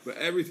house. But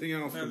everything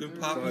else. The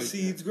poppy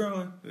seeds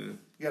growing. Yeah. You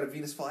got a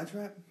Venus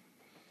flytrap?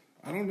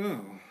 I don't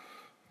know.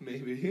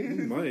 Maybe.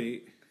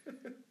 Might.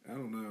 I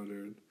don't know,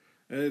 dude.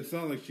 And it's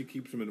not like she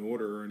keeps them in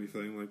order or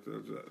anything like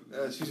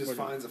that. She just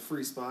finds a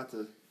free spot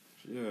to...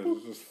 Yeah,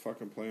 there's just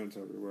fucking plants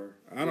everywhere.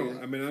 I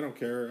don't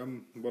care.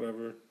 I'm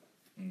whatever.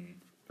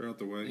 They're out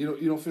the way.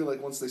 You don't feel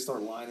like once they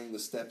start lining the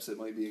steps, it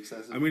might be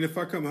excessive? I mean, if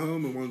I come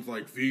home and one's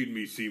like, "Feed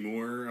me,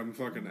 Seymour," I'm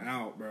fucking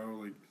out, bro.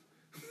 Like...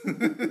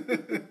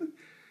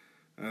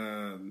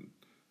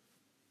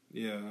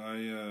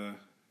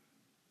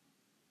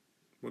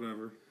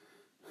 whatever.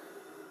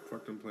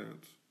 Fuck them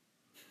plants.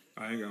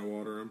 I ain't gotta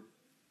water them.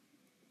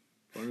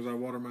 As long as I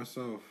water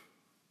myself.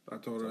 I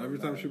told her every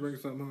time she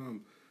brings something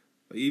home,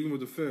 even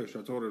with the fish,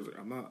 I told her,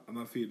 I'm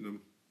not feeding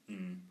them.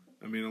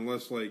 I mean,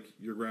 unless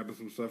you're grabbing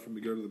some stuff when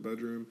we go to the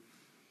bedroom,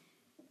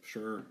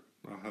 sure,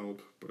 I'll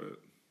help, but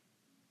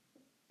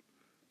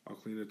I'll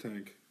clean the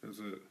tank. That's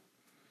it.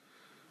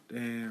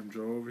 Damn,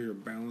 Joe over here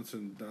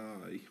balancing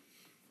die.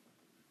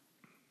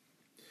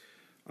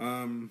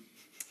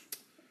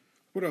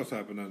 What else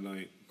happened that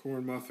night?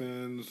 Corn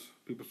muffins.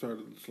 People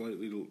started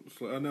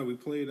we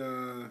played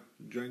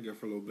Jenga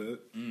for a little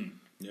bit.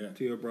 Yeah.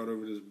 Tio brought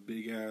over this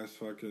big ass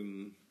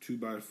fucking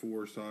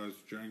 2x4 size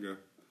Jenga.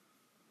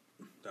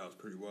 That was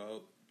pretty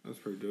wild. That's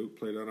pretty dope.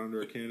 Played out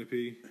under a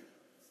canopy.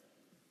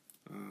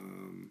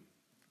 And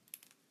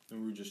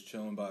we were just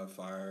chilling by a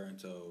fire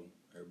until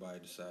everybody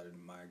decided to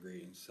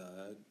migrate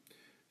inside.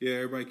 Yeah,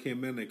 everybody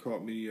came in. They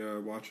caught me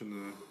watching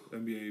the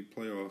NBA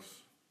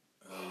playoffs.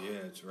 Oh, yeah,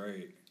 that's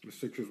right. The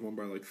Sixers won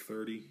by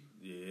 30.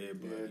 Yeah,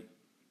 buddy. Yeah.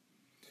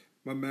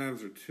 My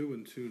Mavs are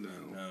 2-2 now.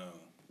 No.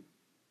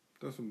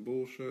 That's some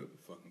bullshit.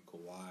 Fucking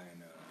Kawhi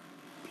and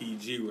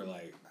PG were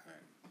like, all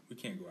right, we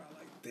can't go out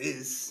like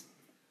this.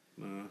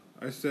 Nah.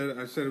 I said it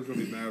was going to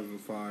be Mavs in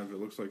 5. It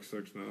looks like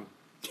 6 now.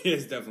 Yeah,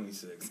 it's definitely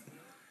 6.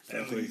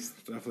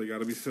 Definitely got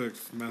to be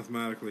 6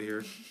 mathematically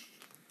here.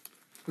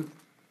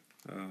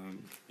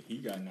 He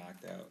got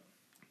knocked out.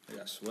 They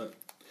got swept.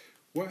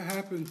 What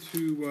happened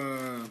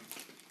to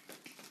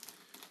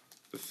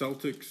the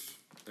Celtics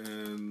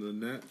and the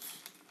Nets?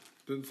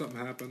 Didn't something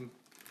happen?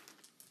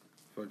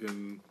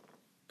 Fucking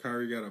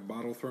Kyrie got a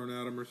bottle thrown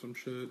at him or some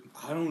shit?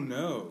 I don't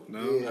know.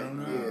 No? Yeah, I don't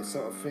know. Yeah,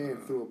 so a fan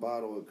threw a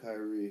bottle at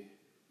Kyrie.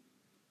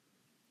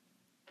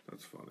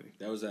 That's funny.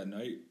 That was that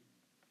night?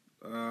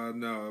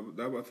 No,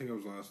 I think it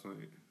was last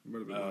night. It might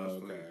have been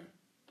last night.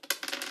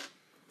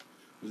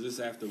 Was this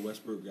after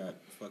Westbrook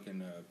got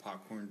fucking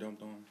popcorn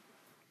dumped on?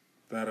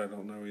 That I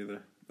don't know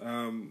either.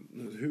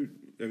 Who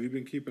have you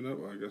been keeping up?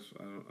 Well, I guess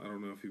I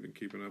don't know if you've been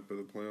keeping up with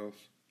the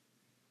playoffs.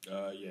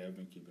 Yeah, I've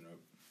been keeping up.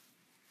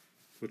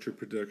 What's your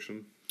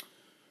prediction?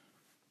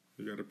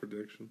 You got a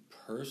prediction?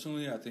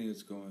 Personally, I think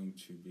it's going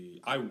to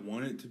be... I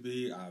want it to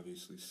be,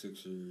 obviously,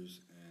 Sixers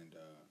and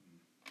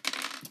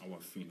I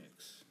want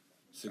Phoenix.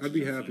 Sixers I'd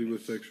be happy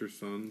with Sixers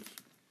Suns.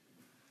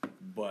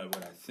 But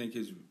what I think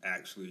is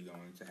actually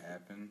going to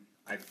happen,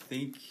 I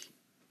think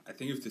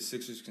if the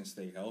Sixers can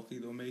stay healthy,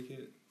 they'll make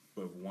it.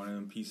 But if one of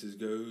them pieces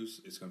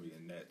goes, it's going to be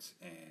the Nets.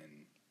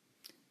 And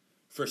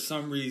for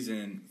some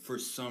reason,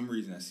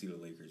 I see the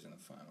Lakers in the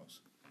finals.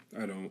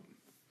 I don't.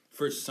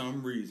 For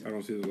some reason. I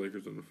don't see the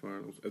Lakers in the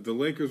finals. If the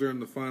Lakers are in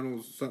the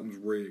finals, something's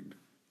rigged.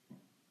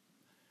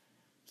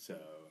 So,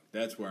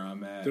 that's where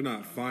I'm at. They're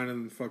not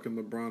fining fucking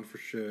LeBron for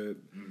shit.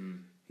 Mm-hmm.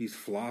 He's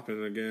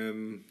flopping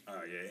again.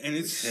 Oh, yeah. And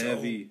it's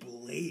heavy. So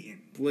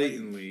blatant.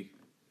 Blatantly.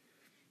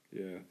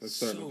 Yeah, that's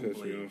starting to piss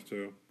blatant. me off,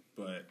 too.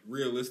 But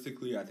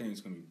realistically, I think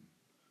it's going to be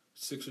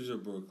Sixers or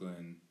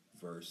Brooklyn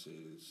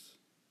versus...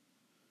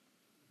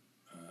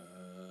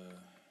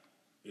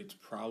 it's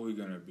probably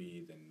going to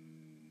be the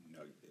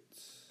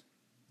Nuggets.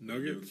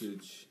 Nuggets?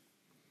 Jokic,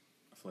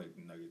 I feel like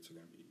the Nuggets are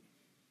going to be...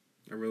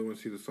 I really want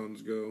to see the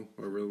Suns go.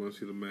 I really want to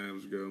see the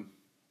Mavs go.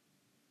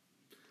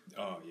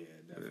 Oh, yeah,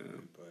 definitely.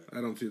 Yeah. But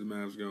I don't see the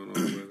Mavs going all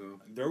the way, though.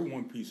 They're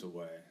one piece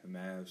away. The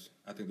Mavs,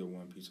 I think they're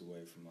one piece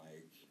away from,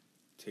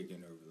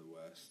 taking over the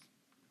West.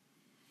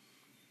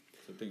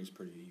 So I think it's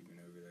pretty even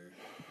over there.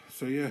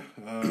 So, yeah.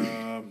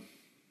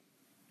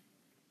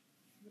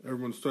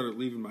 everyone started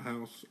leaving my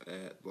house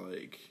at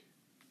like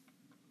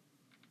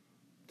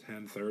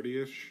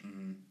 10:30ish.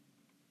 Mm-hmm.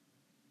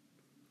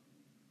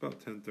 About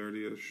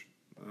 10:30ish.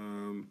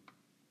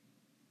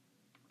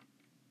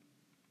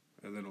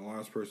 And then the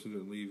last person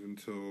didn't leave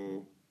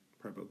until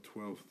probably about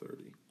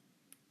 12:30.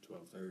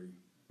 12:30.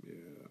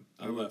 Yeah.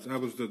 That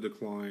was the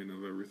decline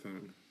of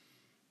everything.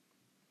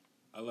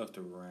 I left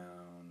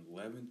around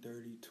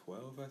 11:30,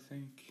 12, I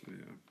think.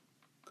 Yeah.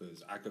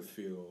 Because I could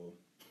feel...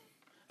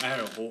 I had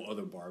a whole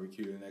other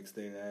barbecue the next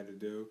day that I had to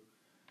do.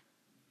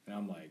 And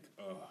I'm like,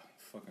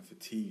 fucking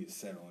fatigue is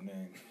settling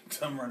in.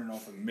 I'm running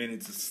off of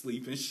minutes of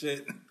sleep and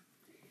shit.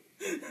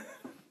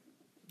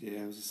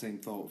 Yeah, it was the same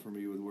thought for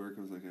me with work.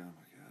 I was like, oh my God.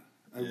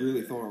 I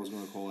really thought I was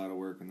going to call out of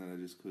work, and then I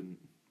just couldn't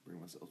bring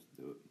myself to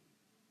do it.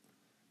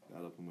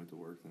 Got up and went to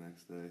work the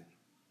next day.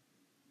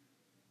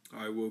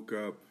 I woke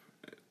up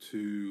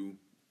to...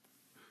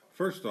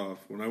 First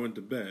off, when I went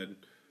to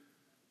bed,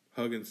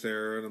 hugging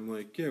Sarah, and I'm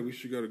like, yeah, we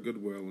should go to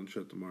Goodwill and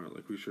shit tomorrow.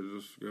 Like, we should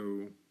just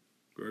go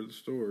to the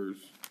stores,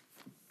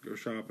 go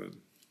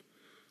shopping.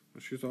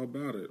 And she's all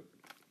about it.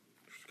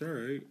 She's like, all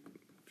right.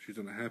 She's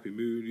in a happy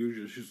mood.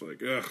 Usually she's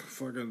like, ugh,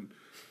 fucking,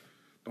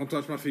 don't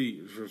touch my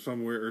feet or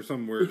some weird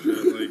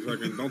shit. Like,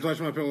 fucking, don't touch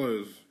my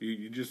pillows.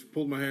 You just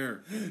pulled my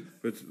hair.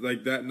 But,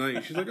 like, that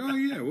night, she's like, oh,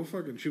 yeah, we'll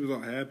fucking, she was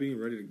all happy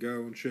and ready to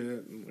go and shit.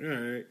 And I'm like, all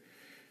right.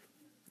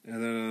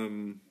 And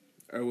then,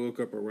 I woke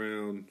up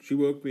around, she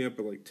woke me up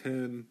at like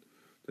 10,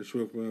 then she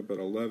woke me up at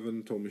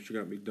 11, told me she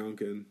got me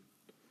Dunkin',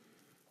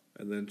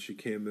 and then she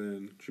came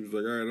in, she was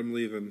like, alright, I'm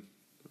leaving,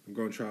 I'm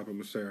going shopping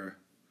with Sarah,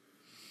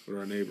 with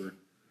our neighbor.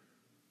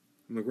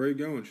 I'm like, where are you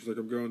going? She's like,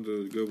 I'm going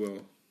to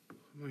Goodwill.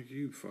 I'm like,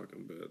 you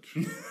fucking bitch.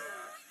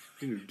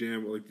 You knew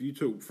damn well, like,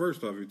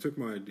 first off, you took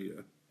my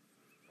idea,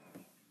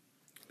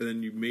 and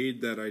then you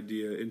made that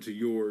idea into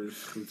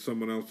yours with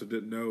someone else that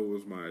didn't know it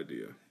was my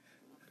idea.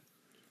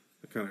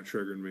 It kind of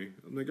triggered me.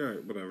 I'm like, all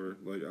right, whatever.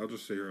 Like, I'll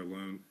just stay here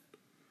alone.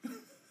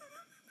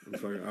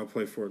 I'll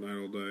play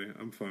Fortnite all day.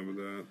 I'm fine with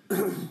that.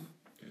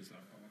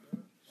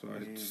 So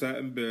I sat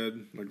in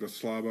bed, like the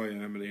slob I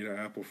am, and ate an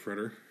apple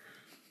fritter.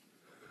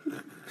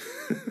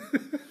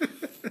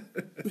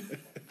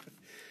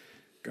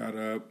 Got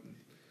up,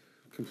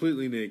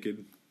 completely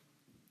naked,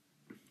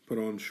 put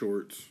on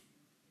shorts,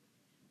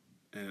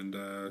 and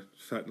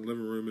sat in the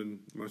living room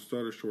in my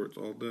starter shorts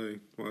all day.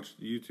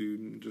 Watched YouTube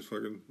and just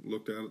fucking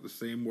looked out at the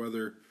same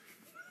weather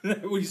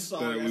that we've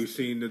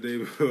seen the day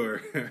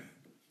before.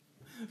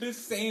 The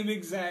same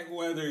exact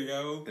weather,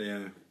 yo.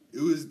 Yeah.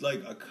 It was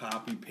like a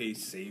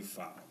copy-paste save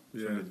file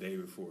from the day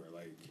before.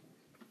 Like,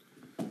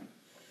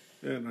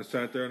 yeah, and I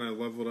sat there and I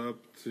leveled up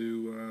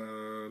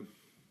to,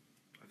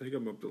 I think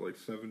I'm up to like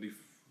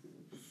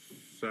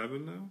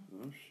 77 now.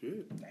 Oh,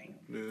 shit. Damn.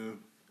 Yeah.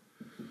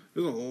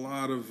 There's a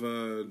lot of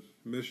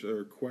mission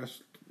or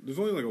quest. There's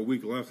only like a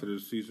week left of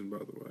this season, by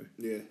the way.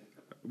 Yeah.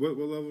 What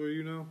level are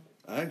you now?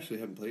 I actually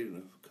haven't played in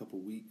a couple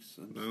weeks.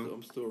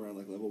 I'm still around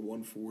like level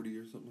 140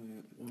 or something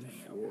like that.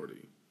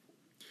 140.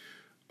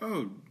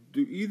 Oh,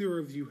 do either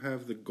of you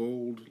have the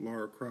gold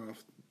Lara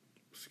Croft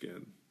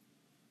skin?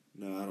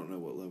 No, I don't know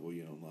what level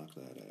you unlock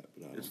that at.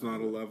 But It's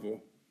not a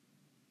level.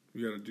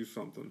 You got to do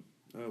something.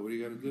 Oh, what do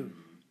you got to do?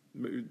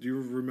 Do you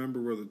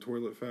remember where the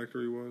toilet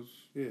factory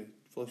was? Yeah,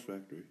 Flush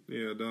Factory.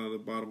 Yeah, down at the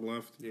bottom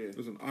left. Yeah.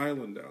 There's an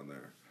island down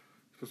there.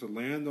 You're supposed to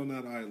land on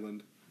that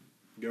island,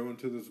 go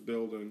into this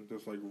building,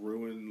 this like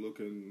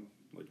ruin-looking,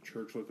 like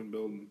church-looking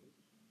building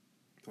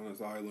on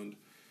this island.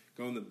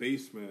 Go in the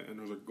basement, and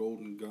there's a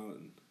golden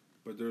gun.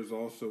 But there's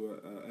also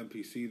a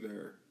NPC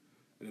there,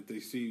 and if they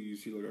see you,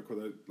 see like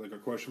a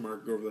question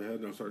mark go over their head,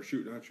 and they'll start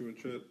shooting at you and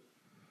shit,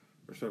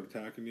 or start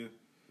attacking you.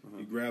 Uh-huh.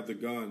 You grab the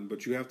gun,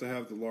 but you have to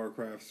have the Lara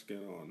Croft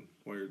skin on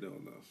while you're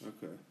doing this.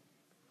 Okay.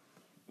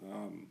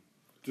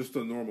 Just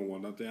the normal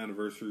one, not the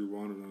anniversary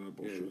one, and all that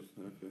bullshit.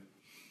 Yeah,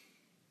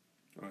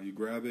 okay. You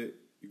grab it.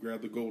 You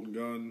grab the golden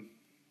gun.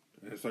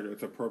 And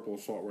it's a purple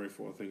assault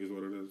rifle, I think is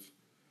what it is.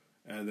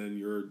 And then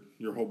your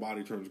whole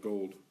body turns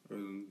gold,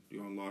 and you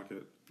unlock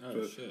it. Oh,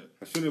 so shit.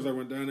 As soon as I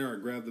went down there, I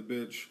grabbed the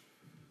bitch.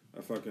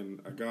 I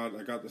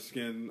got the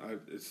skin.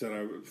 It said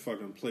I would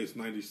fucking place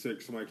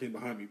 96. Somebody came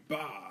behind me.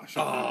 Bah!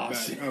 Shot me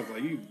back. Shit. I was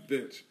like, you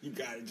bitch. You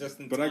got it just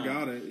in but time. I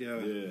got it, yeah.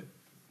 Yeah.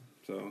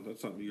 So that's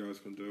something you guys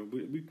can do.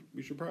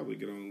 We should probably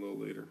get on a little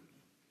later.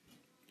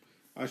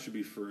 I should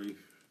be free.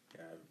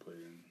 Yeah, I haven't played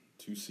in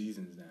 2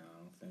 seasons now, I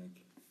don't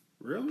think.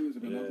 Really? Has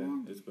it been that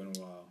long? It's been a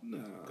while.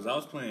 No. Because I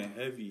was playing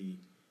heavy.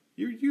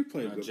 You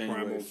played the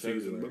January, Primal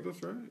season February. with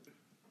us, right?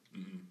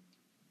 Mm-hmm.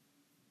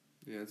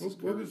 Yeah, it's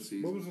What was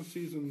the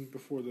season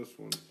before this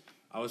one?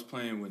 I was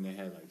playing when they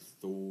had like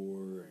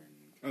Thor and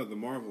Oh, the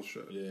Marvel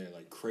shit. yeah,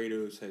 like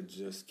Kratos had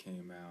just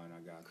came out, and I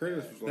got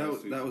Kratos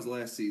that. That was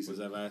last season. Was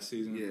that last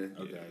season? Yeah.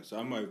 Okay, so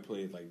I might have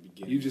played like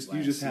beginning. You just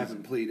season.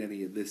 haven't played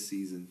any of this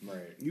season.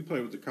 Right. You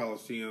played with the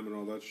Coliseum and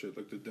all that shit,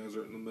 like the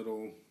desert in the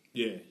middle.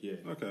 Yeah.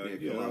 Okay.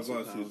 Yeah, that was Colossal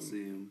last season.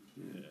 Coliseum.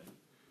 Yeah.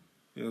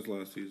 Yeah, that was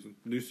last season.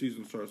 New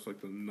season starts like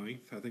the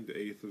 9th. I think the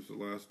 8th is the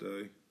last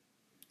day.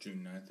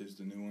 June 9th is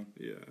the new one.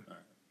 Yeah.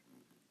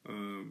 All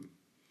right.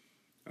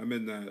 I'm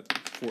in that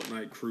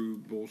Fortnite crew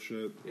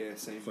bullshit. Yeah,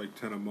 same. It's like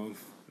 10 a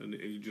month, and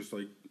you just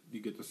like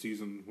you get the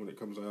season when it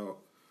comes out.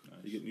 Nice.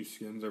 You get new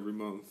skins every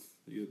month.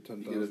 You get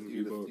 10,000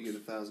 V-Bucks. You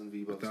get 1,000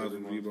 V-Bucks.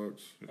 1,000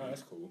 V-Bucks. Oh,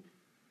 that's cool.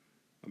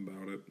 I'm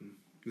about it.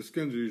 The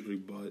skins are usually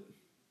butt.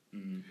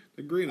 Mm-hmm.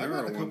 The Green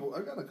Arrow one.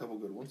 I got a couple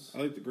good ones. I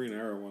like the Green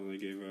Arrow one they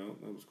gave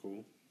out. That was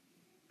cool.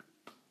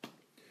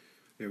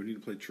 Yeah, we need to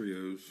play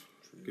trios.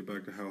 Get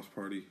back to house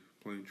party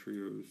playing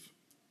trios.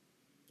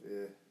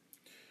 Yeah.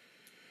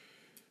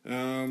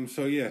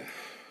 So yeah,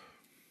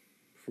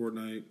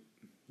 Fortnite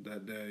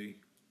that day,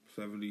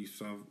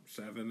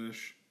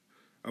 77-ish.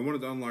 I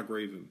wanted to unlock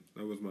Raven.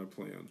 That was my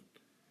plan.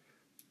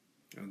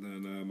 And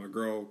then my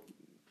girl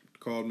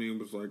called me and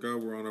was like, "Oh,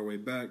 we're on our way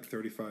back.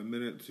 35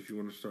 minutes if you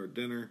want to start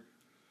dinner."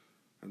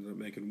 I ended up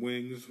making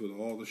wings with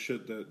all the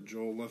shit that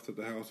Joel left at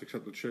the house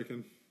except the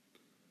chicken.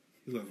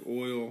 He left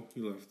oil.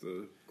 He left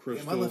the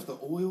crystal. Damn, I left the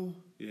oil?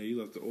 Yeah, you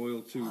left the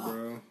oil too,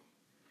 bro.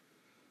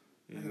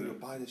 Yeah. I gotta go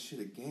buy this shit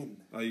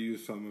again. I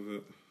used some of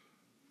it.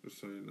 Just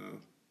so you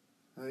know.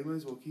 You might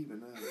as well keep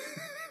it now.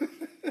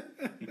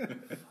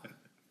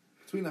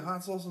 Between the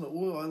hot sauce and the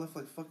oil, I left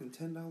like fucking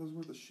 $10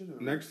 worth of shit over.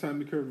 Next time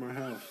you come to my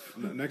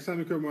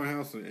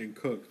house, and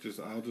cook,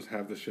 I'll just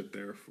have the shit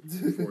there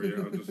for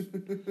you. I'll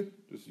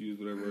just use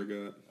whatever I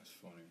got. That's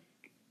funny.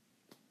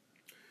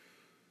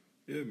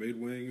 Yeah,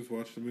 made wings,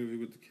 watched a movie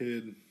with the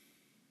kid.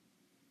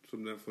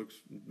 Some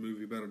Netflix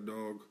movie about a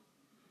dog.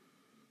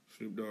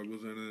 Snoop Dogg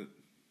was in it.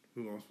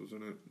 Who else was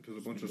in it? There's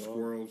a bunch of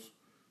squirrels.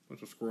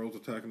 Bunch of squirrels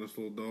attacking this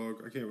little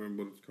dog. I can't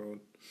remember what it's called.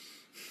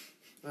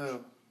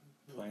 Oh.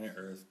 Planet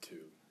Earth 2.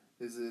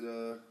 Is it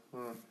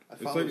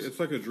It's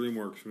like a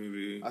DreamWorks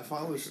movie. I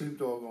follow Snoop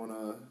Dogg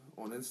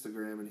on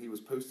Instagram, and he was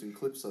posting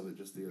clips of it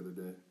just the other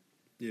day.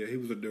 Yeah, he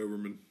was a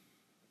Doberman.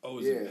 Oh,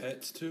 is it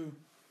Pets too?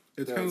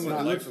 It's No, kind it's of like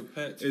not Life of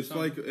Pets. It's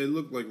like it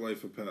looked like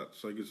Life of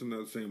Pets. Like it's in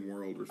that same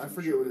world or something. I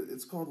forget what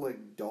it's called.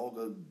 Like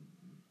Dogga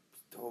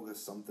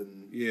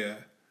something. Yeah.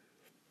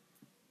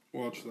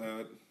 Watch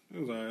that.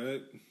 It was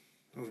alright.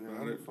 That was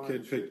about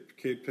it.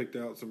 Kid picked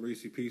out some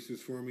Reese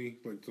Pieces for me,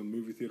 like some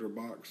movie theater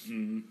box at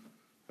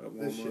Walmart.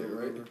 This shit, or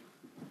right? whatever.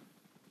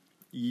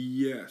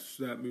 Yes,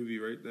 that movie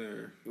right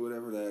there.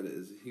 Whatever that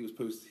is. He was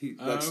posting.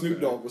 Okay. Snoop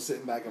Dogg was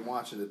sitting back and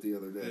watching it the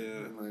other day.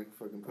 Yeah. And like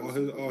fucking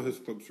All his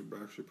clips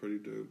are actually pretty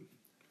dope.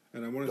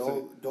 And I want to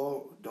say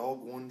Dog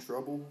on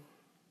Trouble.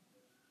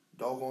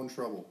 Dog on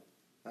Trouble.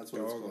 That's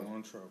what it's called. Dog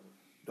on Trouble.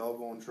 Dog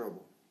on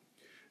Trouble.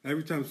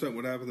 every time something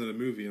would happen in a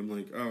movie, I'm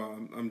like,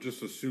 oh, I'm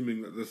just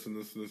assuming that this and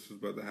this and this is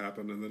about to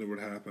happen, and then it would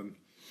happen.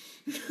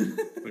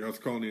 Like I was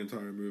calling the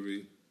entire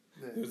movie.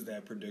 Yeah. It was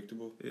that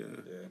predictable. Yeah.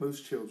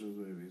 Most children's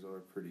movies are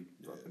pretty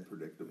fucking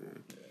predictable.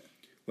 Yeah.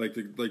 Like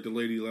the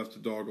lady left the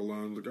dog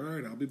alone. Like, all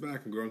right, I'll be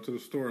back. I'm going to the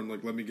store. And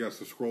like, let me guess,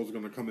 the squirrel's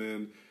going to come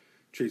in,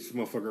 chase the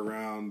motherfucker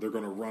around. They're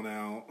going to run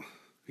out.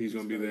 He's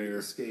going to be there.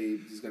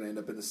 Escape. He's going to end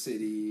up in the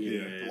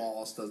city. Yeah.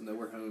 Lost. Doesn't know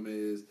where home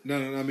is.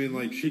 No. I mean,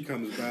 like, she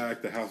comes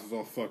back. The house is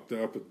all fucked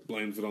up. It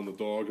blames it on the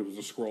dog. It was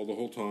a squirrel the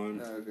whole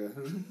time. Okay.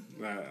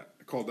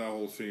 I called that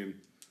whole scene.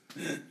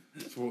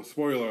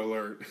 Spoiler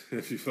alert!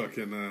 If you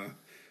fucking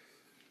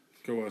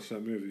go watch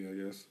that movie, I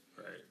guess.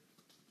 Right.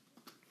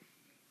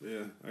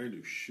 Yeah, I didn't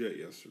do shit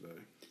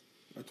yesterday.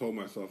 I told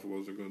myself I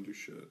wasn't going to do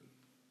shit.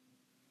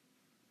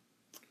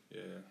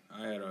 Yeah,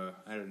 I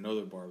had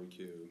another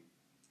barbecue.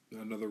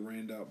 Another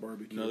rained out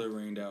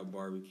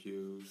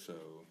barbecue. So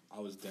I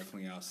was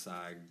definitely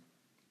outside,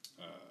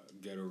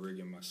 ghetto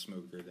rigging my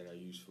smoker that I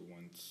use for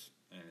once,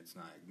 and it's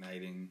not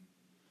igniting.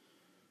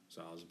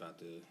 So I was about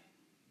to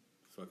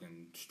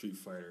fucking Street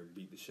Fighter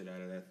beat the shit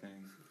out of that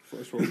thing.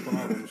 First world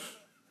problems.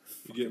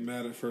 You get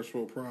mad at first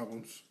world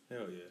problems.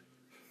 Hell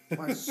yeah.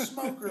 My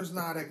smoker's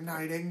not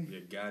igniting.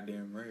 You're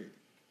goddamn right.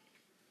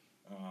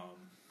 But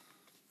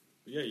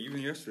yeah,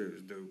 even yesterday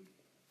was dope.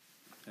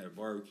 Had a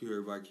barbecue,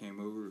 everybody came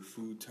over, the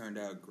food turned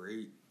out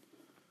great.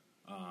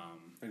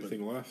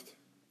 Anything left?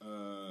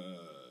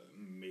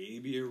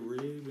 Maybe a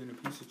rib and a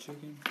piece of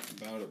chicken.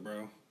 About it,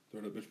 bro.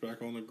 Throw that bitch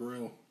back on the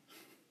grill.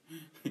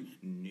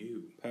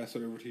 No. Pass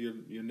it over to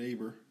your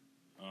neighbor.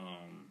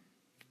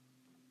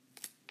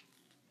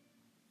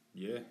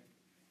 Yeah.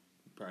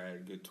 Probably had a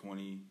good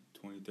 20,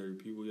 30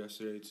 people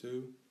yesterday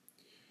too.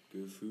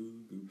 Good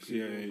food, good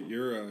people. See,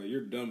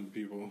 you're done with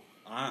people.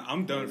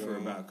 I'm done for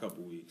about a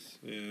couple weeks.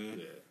 Yeah.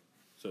 Yeah.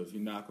 So if you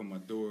knock on my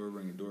door,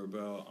 ring the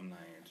doorbell, I'm not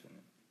answering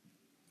it.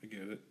 I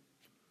get it.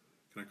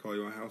 Can I call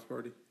you on a house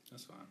party?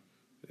 That's fine.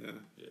 Yeah.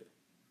 Yeah.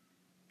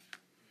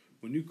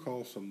 When you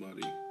call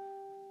somebody,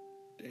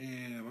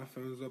 damn, my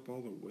phone's up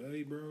all the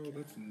way, bro.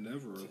 That's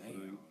never a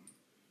thing.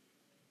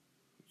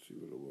 Let's see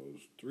what it was.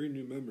 3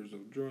 new members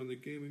have joined the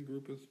gaming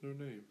group with no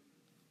name.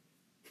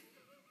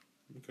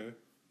 Okay.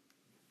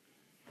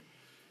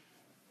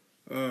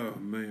 Oh,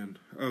 man.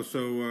 Oh,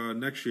 so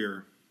next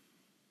year,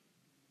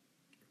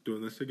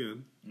 doing this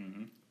again.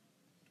 Mm-hmm.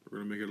 We're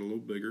going to make it a little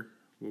bigger,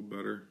 a little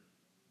better.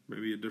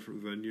 Maybe a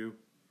different venue.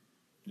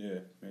 Yeah,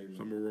 maybe.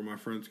 Somewhere where my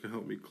friends can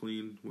help me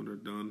clean when they're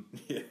done.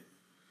 Yeah.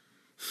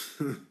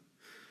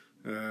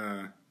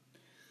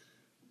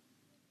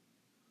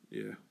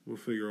 Yeah, we'll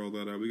figure all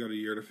that out. We got a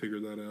year to figure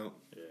that out.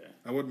 Yeah.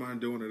 I wouldn't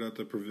mind doing it at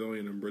the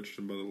Pavilion in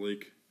Bridgeton by the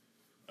lake.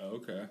 Oh,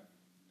 okay.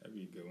 That'd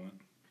be a good one.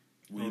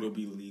 Weed will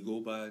be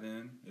legal by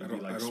then. It'll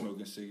be like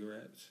smoking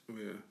cigarettes.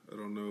 Yeah, I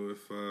don't know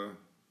if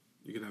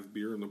you can have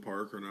beer in the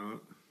park or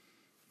not.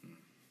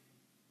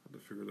 Have to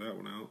figure that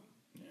one out.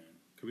 Yeah.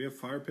 Can we have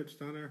fire pits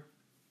down there?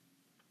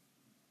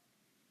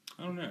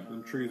 I don't know.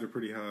 The trees are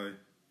pretty high.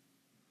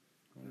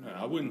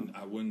 I wouldn't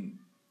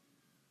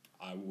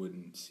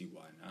see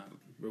why not.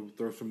 We'll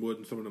throw some wood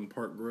in some of them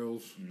park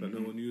grills that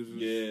no one uses.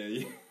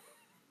 Yeah.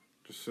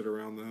 Just sit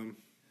around them.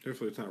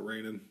 Hopefully it's not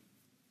raining.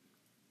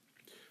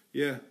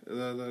 Yeah,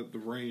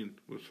 the rain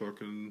was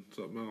fucking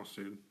something else,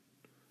 dude.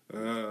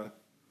 You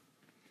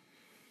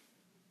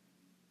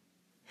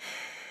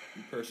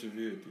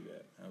persevered through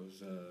that.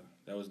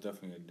 That was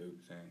definitely a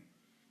dope thing.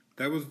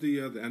 That was the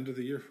end of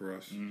the year for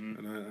us,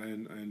 and I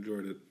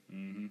enjoyed it.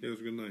 Mm-hmm. Yeah, it was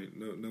a good night.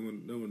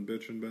 No one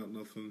bitching about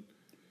nothing.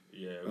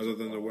 Yeah, other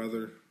than the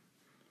weather.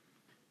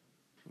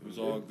 It was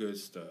all good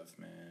stuff,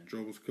 man.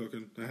 Joel was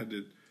cooking. I had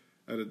to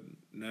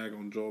nag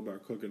on Joel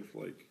about cooking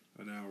for like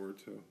an hour or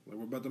two. Like,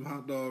 what about them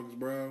hot dogs,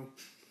 bro?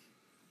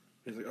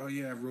 He's like, oh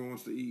yeah, everyone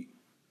wants to eat.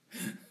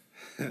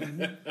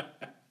 I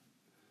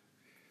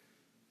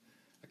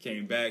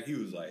came back. He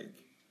was like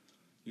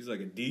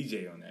a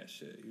DJ on that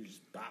shit. He was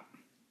just bop.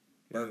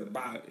 Burger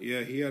bop.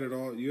 Yeah, he had it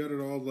all. You had it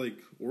all like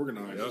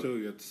organized too.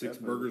 You had 6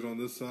 Definitely. burgers on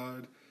this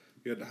side.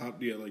 You had hot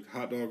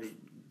dogs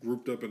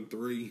grouped up in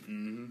 3.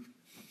 Mm-hmm.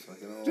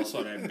 Like I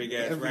saw that big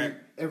ass rack.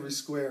 Every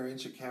square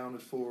inch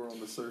accounted for on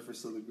the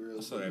surface of the grill.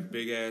 I saw that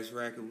big ass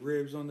rack of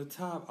ribs on the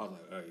top. I was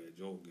like, oh yeah,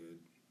 Joel good.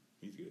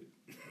 He's good.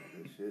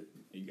 Good shit.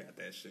 He got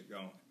that shit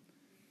going.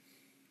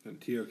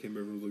 And Tio came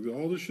over and was like,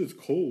 all this shit's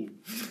cold.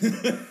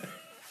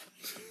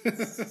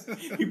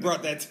 He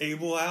brought that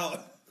table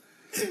out.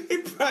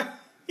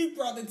 He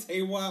brought the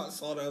table out,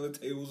 saw the other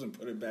tables, and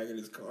put it back in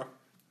his car.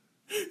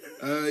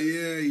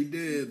 Yeah, he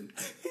did.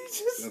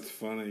 That's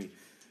funny.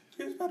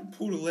 He was about to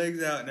pull the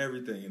legs out and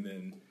everything, and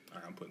then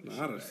I'm putting this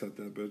shit I'd have back. set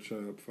that bitch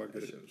up. Fuck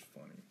That it. shit was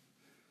funny.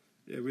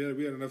 Yeah, we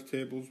had enough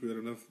tables. We had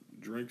enough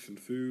drinks and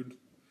food.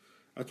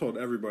 I told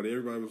everybody.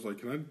 Everybody was like,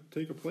 "Can I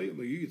take a plate?" I'm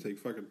like, "You can take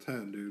fucking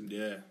 10, dude.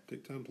 Yeah,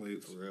 Take 10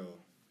 plates." for real.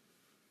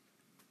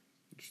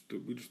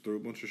 We just threw a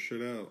bunch of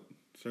shit out.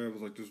 Sarah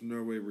was like, "There's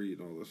no way we're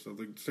eating all this stuff."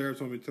 Like Sarah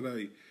told me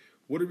today,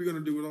 "What are we gonna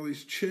do with all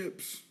these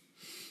chips?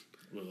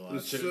 With a lot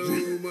There's of chips.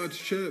 so much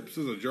chips.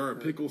 There's a jar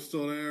of pickles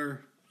still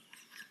there."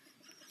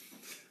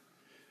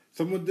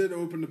 Someone did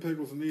open the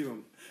pickles and eat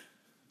them.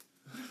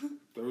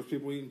 There was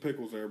people eating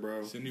pickles there,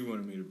 bro. Cindy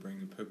wanted me to bring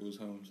the pickles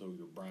home so we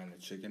could brine the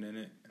chicken in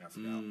it, and I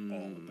forgot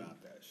all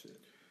about that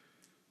shit.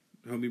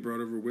 Homie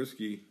brought over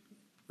whiskey,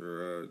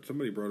 or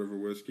somebody brought over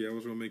whiskey. I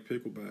was gonna make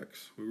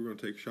picklebacks. We were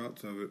gonna take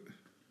shots of it.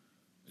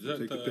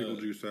 Take the pickle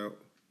juice out.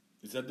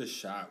 Is that the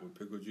shot with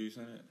pickle juice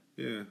in it?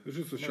 Yeah, it's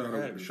just a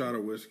shot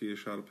of whiskey, a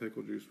shot of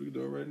pickle juice. We can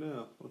do it right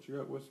now. Don't you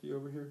got whiskey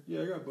over here?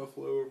 Yeah, I got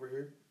Buffalo over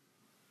here.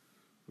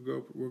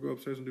 We'll go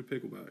upstairs and do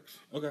picklebacks.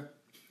 Okay.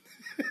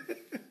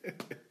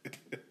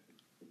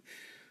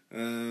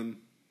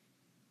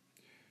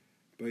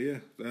 But yeah,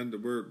 and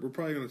we're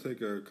probably gonna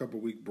take a couple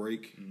week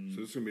break. So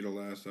this is gonna be the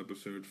last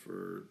episode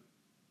for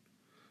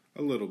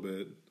a little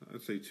bit.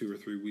 I'd say 2 or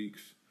 3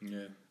 weeks.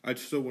 Yeah. I'd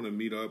still want to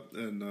meet up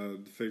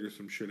and figure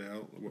some shit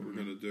out. What we're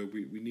gonna do.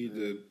 We need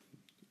to.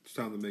 It's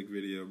time to make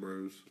video,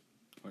 bros.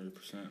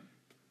 100%. I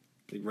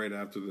think right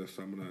after this,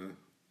 I'm gonna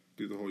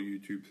do the whole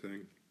YouTube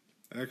thing.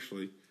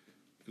 Actually,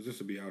 because this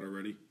will be out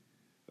already.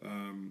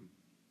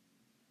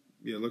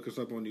 Yeah, look us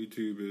up on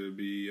YouTube. It'll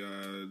be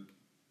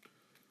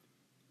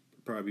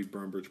probably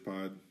Brunbridge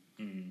Pod.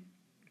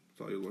 That's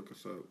all you look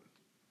us up.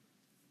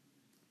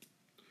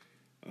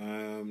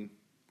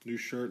 New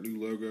shirt, new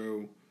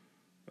logo,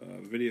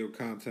 video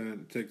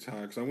content,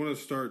 TikToks. I want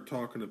to start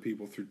talking to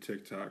people through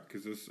TikTok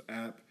because this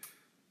app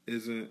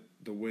isn't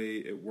the way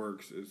it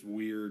works. It's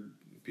weird.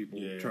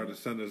 People try to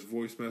send us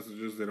voice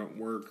messages. They don't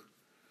work.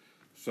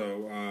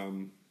 So,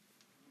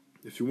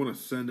 if you want to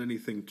send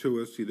anything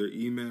to us, either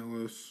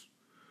email us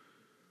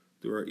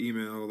through our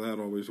email. That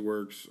always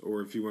works.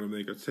 Or if you want to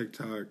make a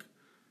TikTok,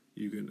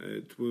 you can.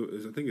 I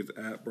think it's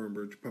at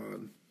Brunbridge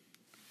Pod,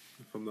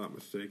 if I'm not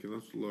mistaken.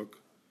 Let's look.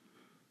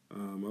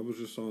 I was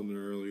just on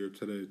there earlier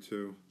today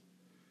too.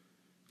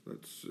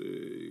 Let's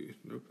see.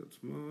 Nope, that's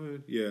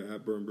mine. Yeah,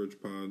 at Brunbridge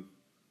Pod.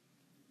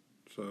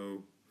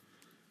 So,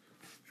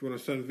 if you want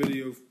to send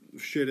video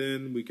shit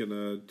in, we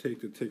can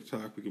take the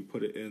TikTok. We can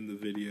put it in the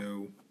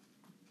video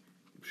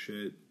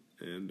shit,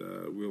 and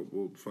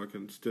we'll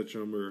fucking stitch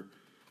them or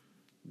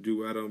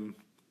duet them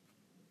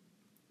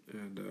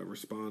and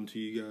respond to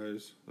you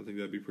guys. I think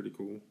that'd be pretty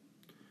cool.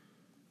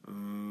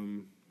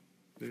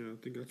 Yeah, I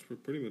think that's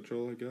pretty much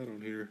all I got on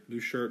here.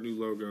 New shirt, new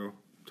logo. I'm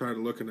tired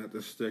of looking at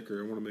this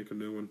sticker. I want to make a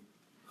new one.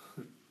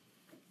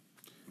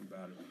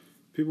 About it.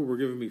 People were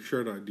giving me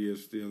shirt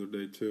ideas the other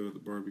day too at the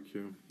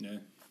barbecue. Yeah.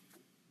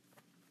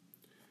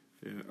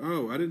 Yeah.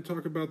 Oh, I didn't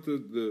talk about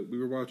the we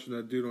were watching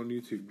that dude on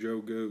YouTube, Joe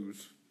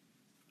Goes.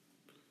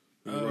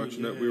 We were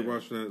watching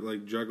that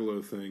like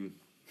Juggalo thing.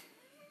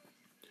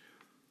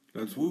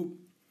 That's whoop.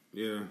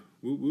 Yeah,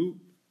 whoop whoop.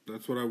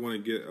 That's what I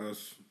want to get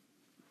us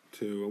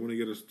to. I want to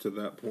get us to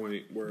that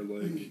point where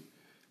like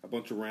a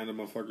bunch of random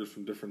motherfuckers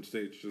from different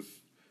states just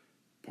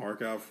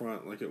park out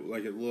front like it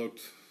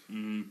looked.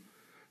 Mm-hmm.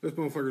 There's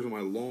motherfuckers on my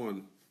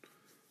lawn.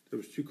 There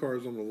was 2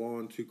 cars on the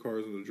lawn, 2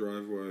 cars in the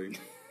driveway.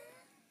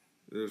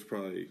 There's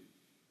probably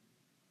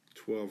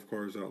 12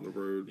 cars out on the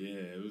road. Yeah,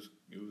 it was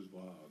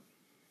wild.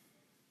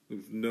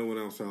 There's no one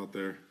else out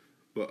there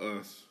but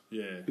us.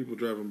 Yeah. People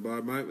driving by.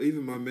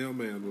 Even my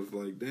mailman was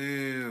like,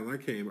 "Damn, I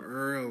came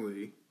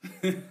early."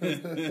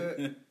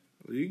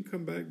 You can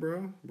come back,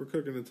 bro. We're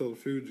cooking until the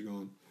food's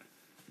gone.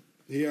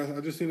 Yeah,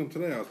 I just seen him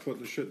today. I was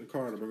putting the shit in the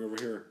car to bring over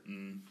here.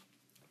 Mm.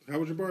 How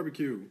was your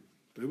barbecue?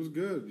 It was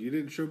good. You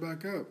didn't show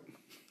back up.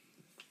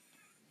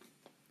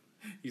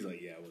 He's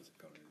like, yeah, I wasn't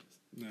coming to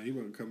this. No, he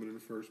wasn't coming in the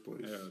first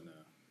place. Hell no.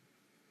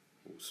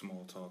 Little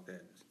small talk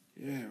ass.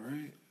 Yeah,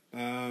 right.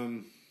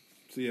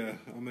 So yeah,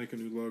 I'll make a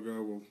new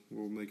logo.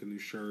 We'll make a new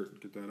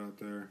shirt. Get that out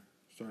there.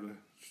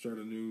 Start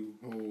a new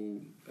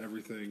whole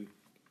everything.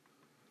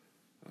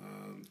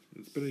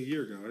 It's been a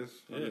year, guys.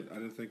 Yeah. I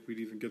didn't think we'd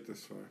even get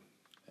this far.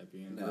 Happy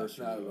No,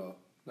 anniversary. not at all.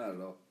 Not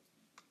at all.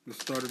 This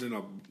started in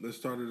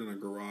a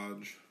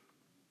garage.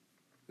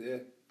 Yeah.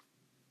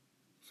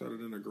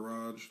 Started in a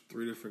garage.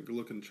 3 different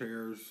looking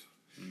chairs.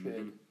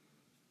 Shed.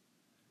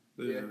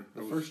 Yeah.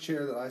 The first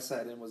chair that I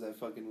sat in was that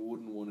fucking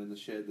wooden one in the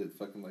shed that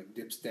fucking like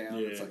dips down.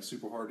 Yeah. It's like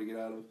super hard to get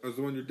out of. That was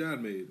the one your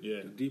dad made.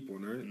 Yeah. The deep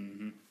one, right?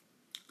 Mm-hmm.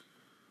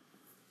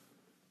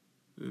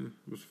 Yeah,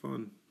 it was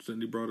fun.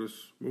 Cindy brought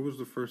us. What was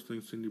the first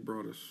thing Cindy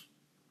brought us,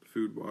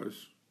 food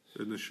wise,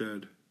 in the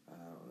shed? I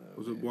don't know.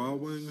 Was it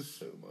Wild Wings?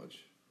 So much.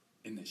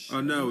 In the shit. Oh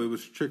no, it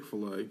was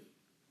Chick-fil-A.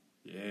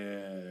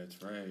 Yeah,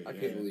 that's right. I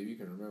can't believe you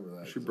can remember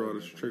that. She brought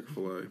us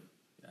Chick-fil-A.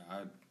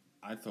 Yeah,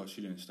 I thought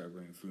she didn't start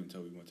bringing food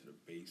until we went to the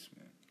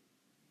basement.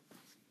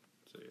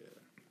 So yeah.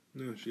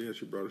 No,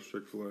 she brought us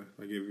Chick-fil-A.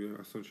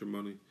 I sent you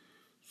money.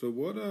 So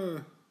what?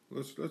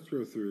 Let's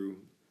go through.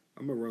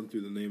 I'm gonna run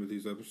through the name of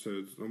these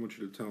episodes. I want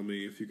you to tell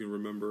me if you can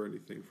remember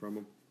anything from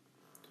them.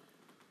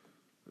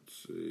 Let's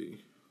see.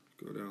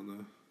 Go down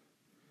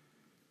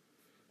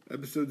the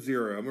episode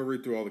 0. I'm gonna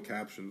read through all the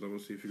captions. I'm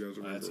gonna see if you guys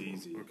remember. That's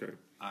easy. Okay.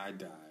 I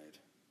died.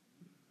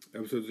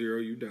 Episode 0,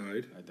 you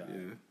died. I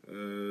died.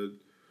 Yeah.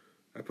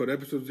 I put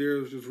episode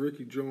 0 was just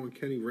Ricky, Joel, and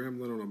Kenny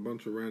rambling on a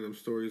bunch of random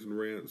stories and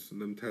rants, and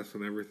them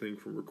testing everything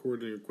from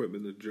recording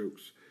equipment to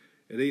jokes.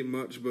 It ain't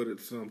much, but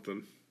it's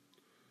something.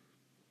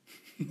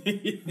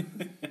 Yeah.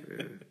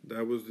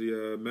 That was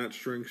the Matt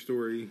String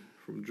story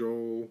from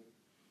Joel.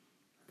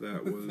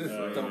 That was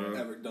Don't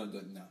ever no,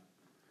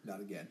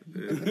 not again.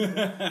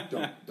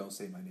 Yeah. don't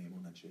say my name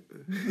on that shit.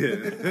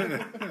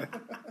 Yeah.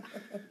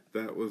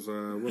 That was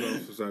what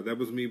else was that? That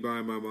was me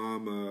buying my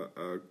mom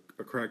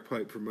a crack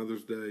pipe for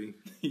Mother's Day.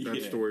 That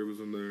Yeah. story was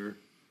in there.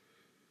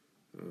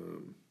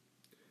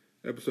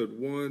 Episode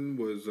 1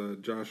 was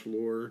Josh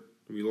Lore.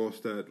 We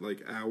lost that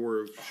like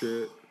hour of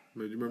shit.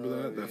 Do you remember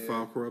that? That yeah.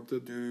 file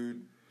corrupted?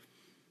 Dude.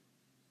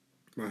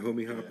 My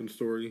homie hopping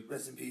story.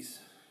 Rest in peace.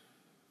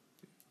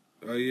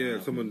 Oh yeah,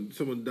 someone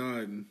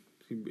died and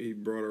he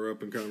brought her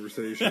up in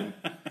conversation.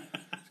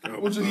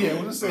 We'll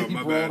just say he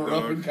my brought bad, her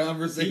up dog. in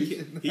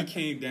conversation. He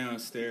came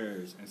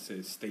downstairs and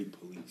said state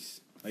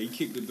police. Like he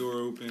kicked the door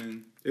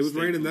open. It was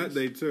state raining police. that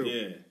day too.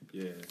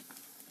 Yeah.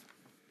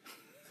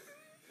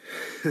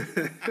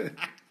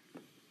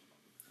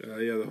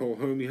 Yeah, the whole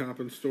homie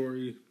hopping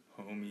story.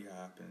 Homie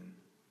hopping.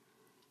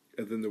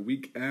 And then the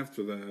week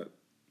after that,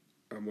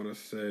 I want to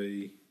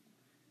say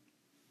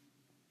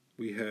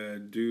we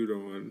had Dude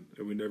on,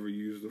 and we never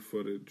used the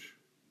footage.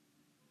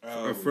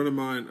 Oh. A friend of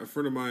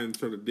mine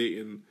started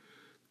dating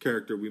a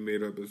character we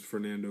made up as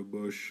Fernando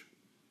Bush,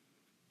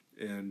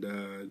 and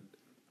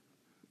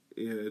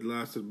yeah, it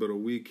lasted about a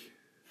week,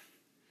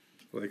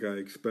 like I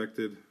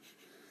expected.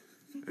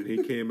 And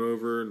he came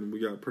over, and we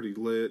got pretty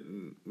lit,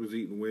 and was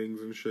eating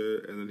wings and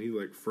shit. And then he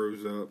like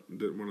froze up and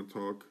didn't want to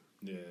talk.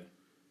 Yeah.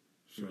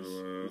 So It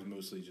was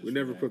mostly just we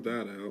never put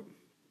that out.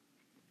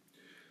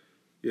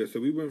 Yeah, so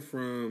we went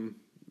from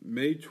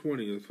May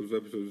 20th was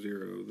episode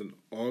 0, then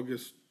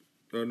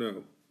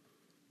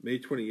May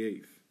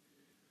 28th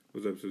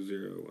was episode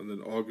 0, and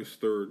then August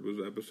 3rd was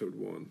episode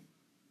 1.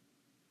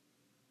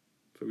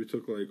 So we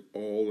took like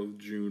all of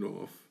June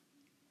off.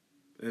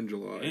 And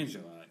July.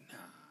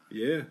 Nah.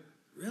 Yeah.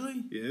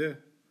 Really? Yeah.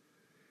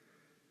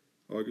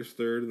 August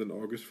 3rd, and then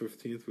August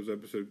 15th was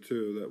episode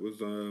 2. That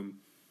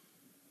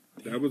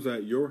was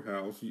at your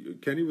house.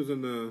 Kenny was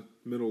in the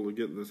middle of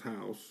getting this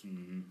house.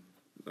 Mm-hmm.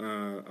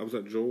 I was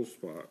at Joel's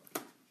spot.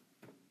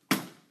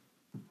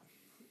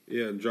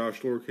 Yeah, and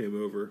Josh Lore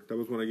came over. That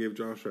was when I gave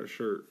Josh that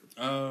shirt.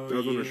 Oh, That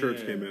was when the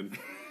shirts came in.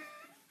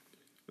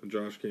 And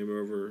Josh came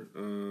over.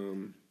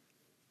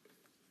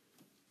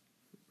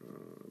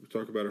 We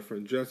talk about our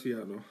friend Jesse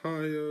out in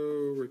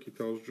Ohio. Ricky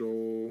talks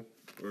Joel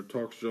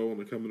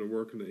into coming to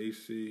work in the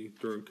AC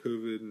during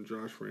COVID, and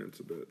Josh rants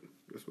a bit.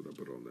 That's what I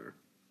put on there.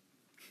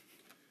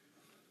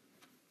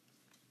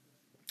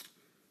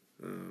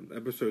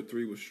 Episode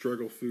 3 was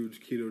Struggle Foods,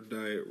 Keto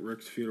Diet,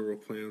 Rick's Funeral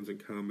Plans,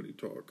 and Comedy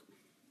Talk.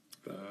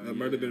 That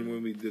might have been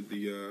when we did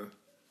the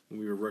when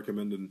we were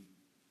recommending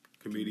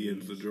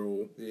comedians to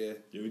Joel. Yeah,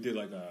 we did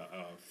like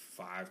a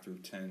 5 through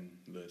 10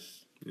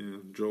 list. Yeah,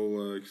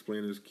 Joel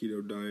explained his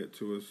keto diet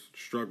to us.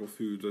 Struggle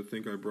foods. I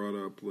think I brought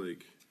up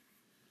like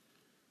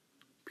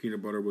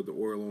peanut butter with the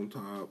oil on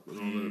top and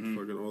all that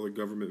fucking all the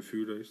government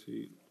food I used to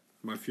eat.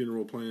 My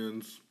funeral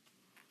plans.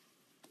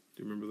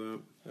 Do you remember that?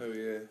 Oh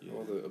yeah,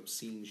 all the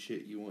obscene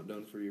shit you want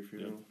done for your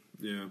funeral.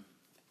 Yep. Yeah.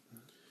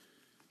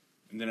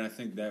 And then I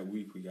think that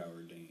week we got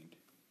ordained.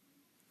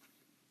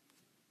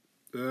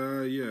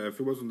 Yeah, if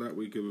it wasn't that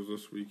week, it was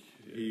this week.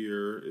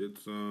 Here,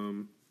 it's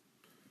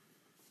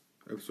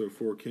episode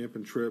 4,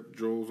 camping trip.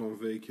 Joel's on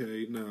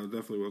vacay. No, it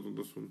definitely wasn't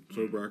this one.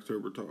 Sober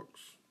October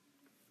talks.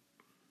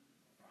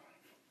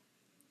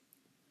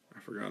 I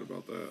forgot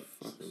about that.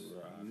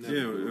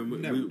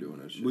 Never doing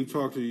that shit. We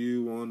talked to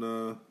you on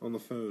the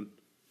phone.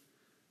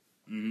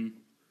 Mm-hmm.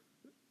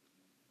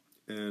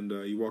 And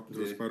you walked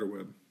into a spider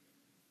web.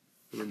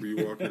 Remember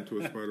you walked into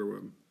a spider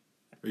web?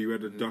 Or you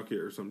had to duck it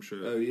or some shit.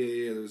 Oh,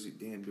 yeah. There was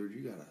damn, dude,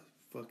 you got a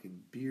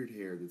fucking beard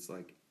hair that's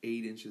like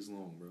 8 inches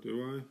long, bro.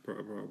 Do I?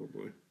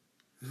 Probably.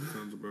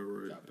 Sounds about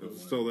right. Is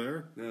it still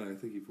there? No, I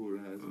think he pulled it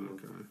out.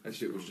 Okay. That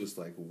shit was just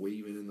like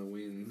waving in the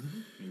wind.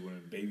 You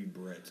wanted baby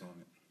Brett's on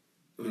it.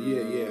 But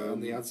yeah. On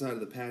the outside of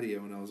the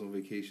patio when I was on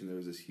vacation, there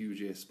was this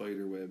huge ass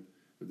spider web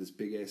with this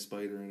big ass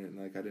spider in it, and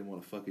like I didn't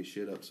want to fuck his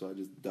shit up, so I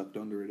just ducked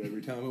under it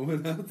every time I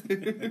went out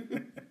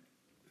there.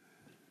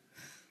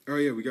 Oh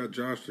yeah, we got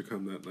Josh to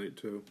come that night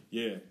too.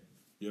 Yeah.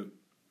 Yep.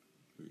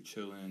 We were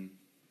chilling.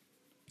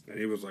 And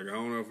he was like, I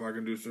don't know if I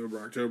can do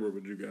Sober October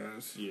with you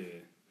guys.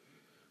 Yeah.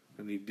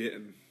 And he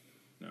didn't.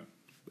 No.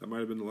 That might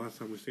have been the last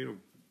time we seen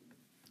him.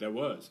 It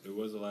was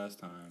the last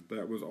time.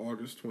 That was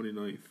August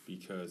 29th.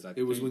 Because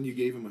it was when you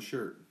gave him a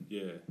shirt.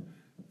 Yeah.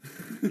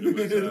 It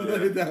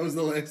was, that was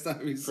the last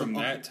time he saw him.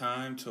 From that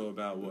time till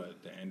about,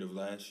 the end of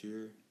last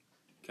year,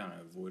 kind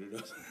of avoided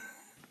us.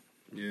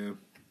 Yeah.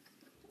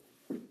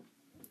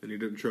 And he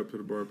didn't show up to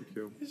the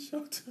barbecue. He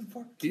showed up to the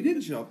barbecue. He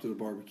didn't show up to the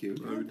barbecue.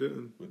 No, he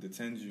didn't. With the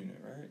tens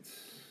unit, right?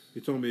 He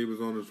told me he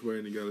was on his way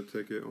and he got a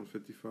ticket on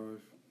 55.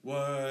 What?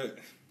 I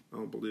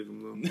don't believe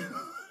him though.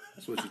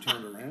 That's what you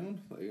turned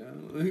around? Like, I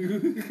don't know.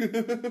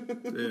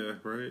 Yeah,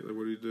 right? Like,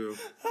 what do you do?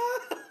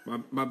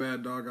 My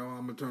bad, dog.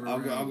 I'm going to turn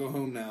around. I'll go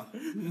home now.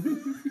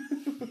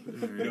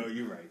 Right. No,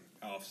 you're right.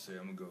 Offset,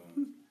 I'm going to go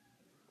home.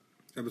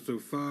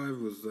 Episode 5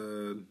 was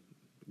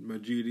my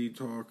GD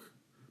talk,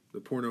 the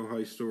porno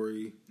heist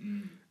story,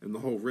 and the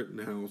whole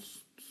Rittenhouse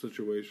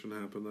situation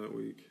happened that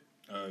week.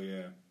 Oh,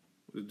 yeah.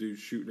 The dude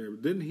shooting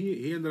everybody. Didn't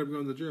he ended up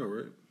going to jail,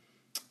 right?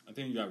 I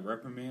think he got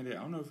reprimanded.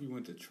 I don't know if he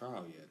went to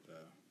trial yet, though.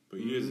 But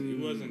he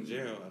was in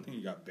jail. I think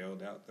he got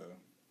bailed out, though.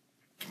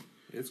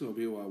 It's going to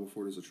be a while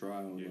before there's a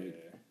trial. Yeah.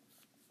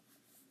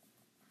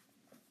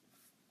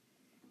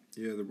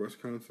 Yeah, the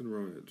Wisconsin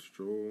riots.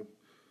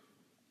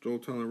 Joel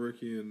telling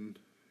Ricky and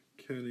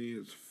Kenny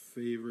his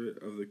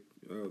favorite of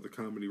the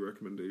comedy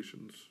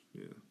recommendations.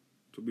 Yeah,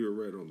 so we were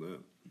right on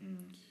that.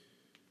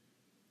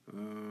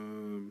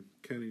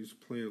 Kenny's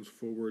plans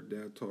forward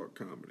dad talk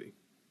comedy.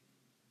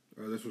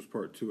 This was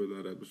part 2 of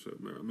that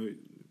episode. I mean,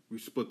 we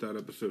split that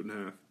episode in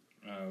half.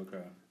 Oh,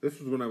 okay. This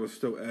was when I was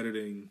still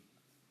editing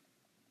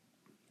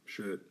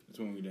shit. That's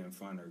when we didn't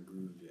find our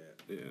groove yet.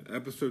 Yeah,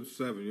 episode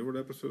 7. You know what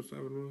episode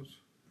 7 was?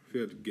 If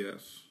you had to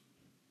guess.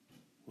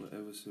 What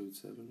episode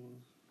 7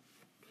 was?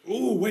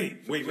 Oh,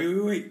 wait.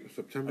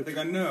 September. I think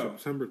I know.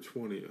 September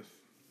 20th.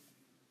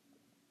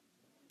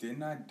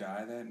 Didn't I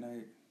die that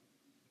night?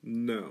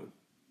 No.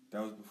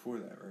 That was before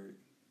that, right?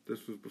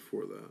 This was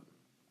before that.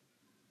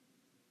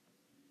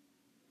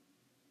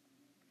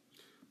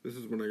 This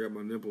is when I got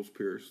my nipples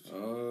pierced.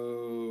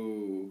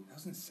 Oh. That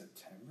was in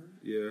September?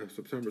 Yeah,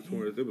 September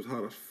 20th. It was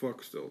hot as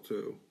fuck still,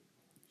 too.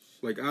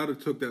 Like, I'd have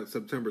took that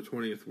September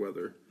 20th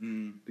weather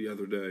the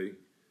other day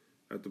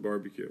at the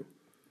barbecue.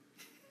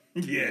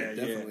 Yeah,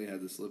 definitely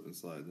had to slip and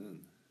slide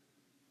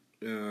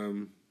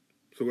then.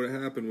 So what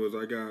happened was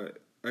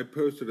I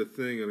posted a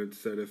thing and it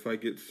said, if I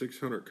get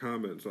 600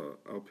 comments,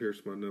 I'll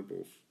pierce my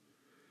nipples.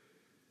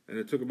 And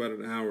it took about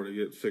an hour to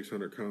get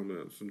 600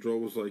 comments. And Joel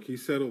was like, he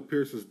said he'll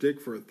pierce his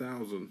dick for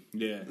 1,000.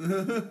 Yeah.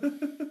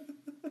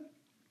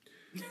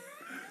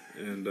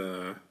 And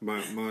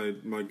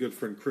my good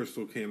friend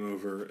Crystal came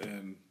over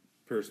and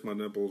pierced my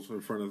nipples in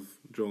front of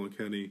Joel and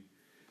Kenny.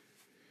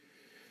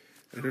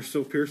 And they're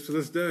still pierced to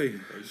this day.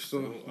 They're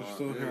still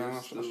here.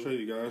 I'll show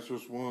you guys.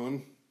 There's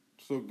one.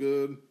 So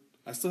good.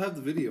 I still have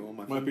the video on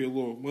my phone. Might be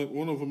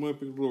one of them might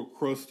be a little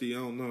crusty. I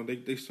don't know.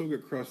 They still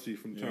get crusty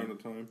from time to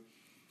time.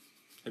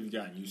 Have you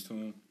gotten used to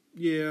them?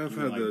 Yeah, I've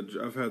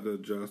had to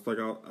adjust. Like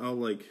I'll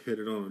like hit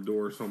it on a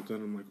door or something.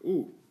 I'm like,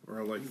 ooh, or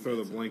I like throw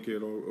the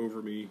blanket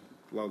over me,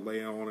 I'll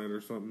lay on it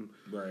or something.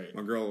 Right.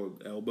 My girl will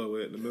elbow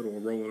it in the middle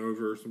of rolling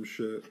over or some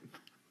shit.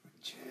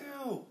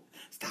 Chill.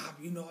 Stop.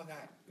 You know I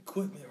got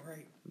equipment,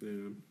 right?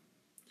 Yeah.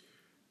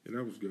 Yeah,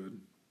 that was good.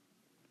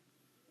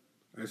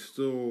 I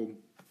still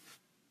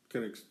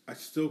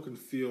can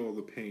feel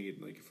the pain.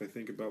 Like if I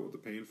think about what the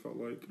pain felt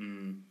like.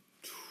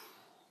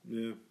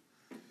 Yeah.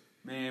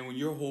 Man, when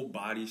your whole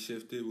body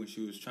shifted when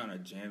she was trying to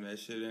jam that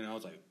shit in, I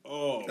was like,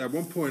 oh. At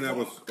one point,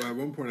 fuck. I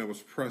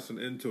was pressing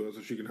into it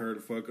so she can hurry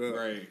the fuck up.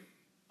 Right.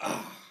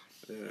 Ah.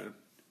 Yeah.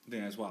 I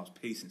think that's why I was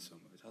pacing so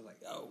much. I was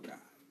like, oh god.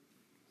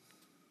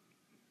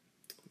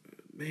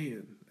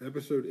 Man,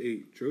 episode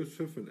 8,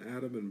 Joseph and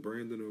Adam and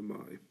Brandon Oh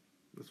My.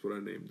 That's what I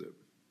named it.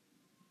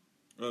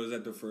 Oh, is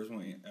that the first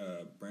one?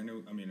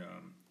 Brandon. I mean,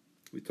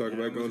 We talked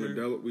about going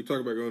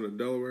to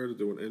Delaware to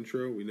do an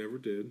intro. We never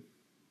did.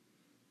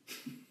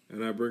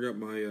 And I bring up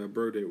my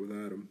bro date with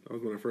Adam. That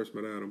was when I first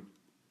met Adam.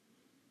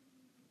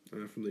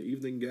 From the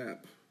Evening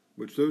Gap,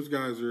 which those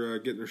guys are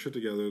getting their shit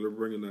together. They're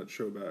bringing that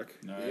show back.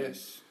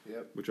 nice.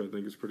 Yep. Which I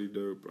think is pretty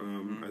dope.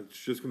 It's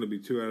just going to be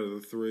 2 out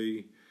of the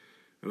 3,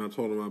 and I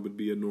told him I would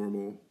be a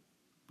normal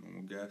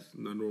guest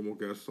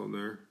on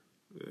there.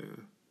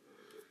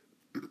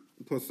 Yeah.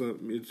 Plus,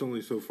 it's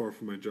only so far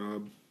from my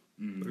job.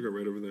 I got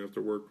right over there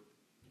after work.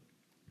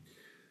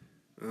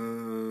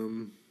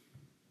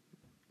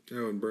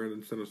 Oh, and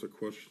Brandon sent us a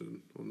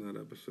question on that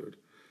episode.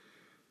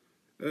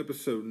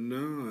 Episode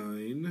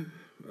 9,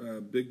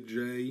 Big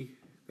J.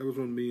 That was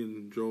when me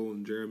and Joel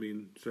and Jeremy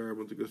and Sarah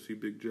went to go see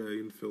Big J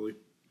in Philly.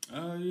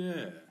 Oh,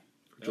 yeah.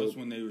 That was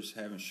when they was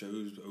having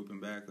shows open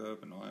back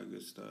up and all that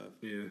good stuff.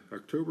 Yeah,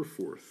 October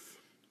 4th.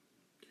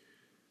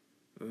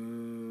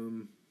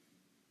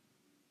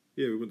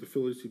 Yeah, we went to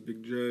Philly to see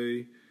Big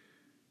J.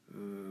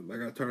 I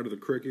got tired of the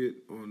cricket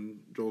on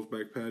Joel's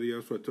back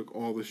patio, so I took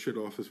all the shit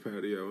off his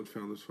patio and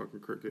found this fucking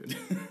cricket.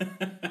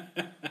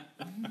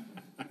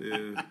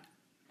 Yeah.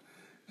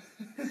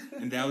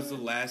 And that was the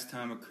last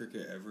time a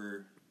cricket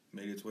ever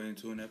made its way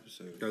into an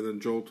episode. And then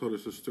Joel told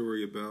us a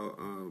story about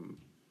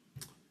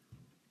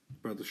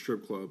the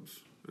strip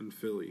clubs in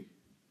Philly.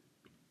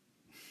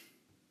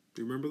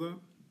 Do you remember that?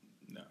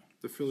 No.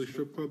 The Philly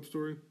strip club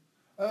story?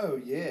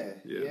 Oh, yeah.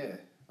 Yeah.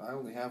 I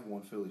only have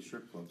one Philly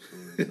strip club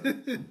story.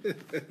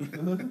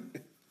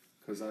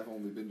 Because I've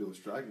only been to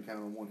I can count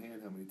on one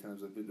hand how many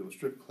times I've been to a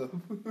strip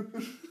club.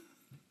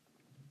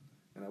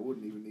 And I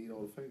wouldn't even need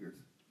all the fingers.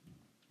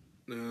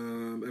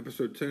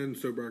 Episode 10,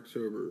 Sober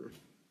October.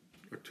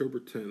 October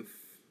 10th.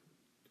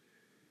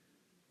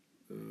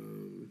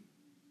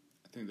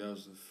 I think that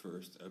was the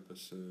first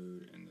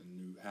episode in the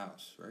new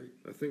house, right?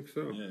 I think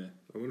so. Yeah.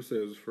 I want to say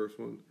it was the first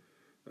one.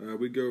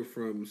 We go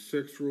from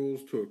 6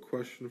 rules to a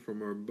question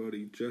from our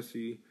buddy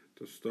Jesse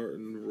to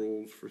starting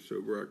rules for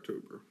Sober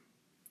October.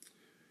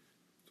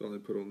 That's all I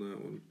put on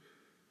that one.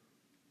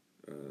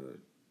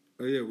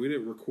 Oh yeah, we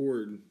didn't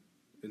record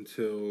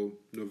until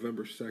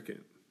November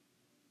 2nd.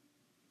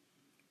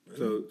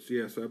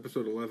 Really? So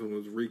episode 11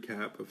 was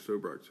recap of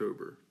Sober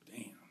October.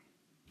 Damn.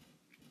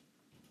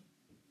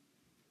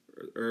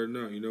 Or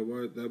no, you know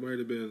what? That might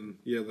have been,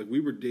 like we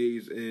were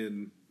days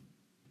in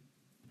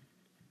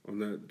on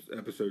that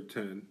episode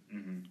 10.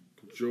 Mm-hmm.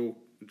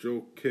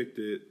 Joel kicked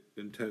it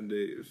in 10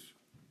 days.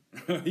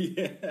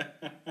 Yeah.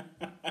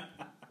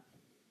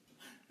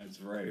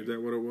 That's right. Is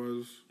that what it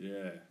was?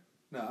 Yeah.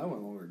 No, I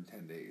went longer than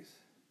 10 days.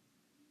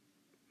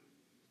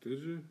 Did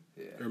you?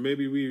 Yeah. Or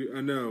maybe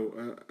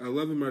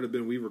 11 might have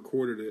been we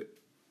recorded it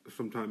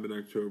sometime in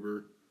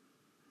October.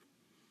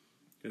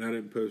 And I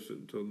didn't post it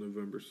until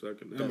November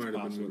 2nd. That might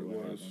have been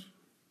what it was.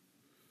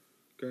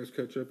 Guys,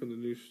 catch up in the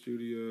new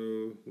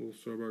studio. Little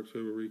Sober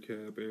October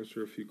recap.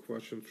 Answer a few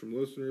questions from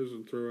listeners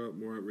and throw out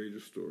more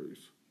outrageous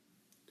stories.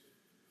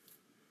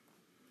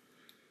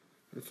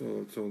 That's all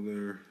that's on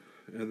there.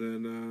 And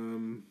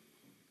then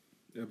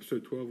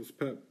episode 12 was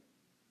Pep.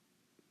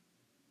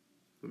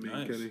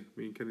 Nice.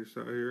 Me and Kenny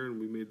sat here and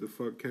we made the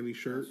Fuck Kenny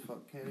shirt. That's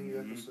Fuck Kenny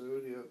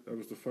episode, yep. That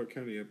was the Fuck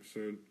Kenny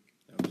episode.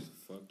 That was the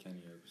Fuck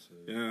Kenny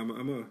episode. Yeah, I'm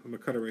gonna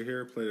cut it right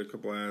here, play a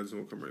couple ads,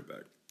 and we'll come right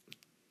back.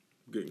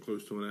 Getting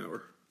close to an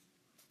hour.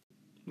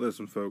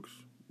 Listen, folks,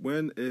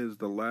 when is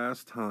the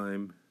last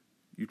time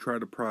you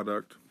tried a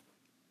product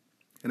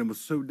and it was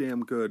so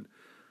damn good,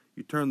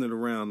 you turned it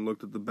around,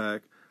 looked at the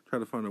back, tried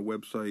to find a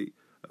website,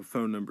 a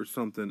phone number,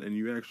 something, and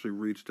you actually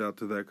reached out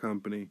to that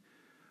company?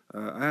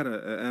 I had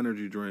an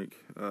energy drink,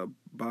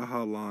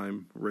 Baja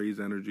Lime, Raise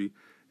Energy.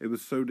 It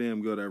was so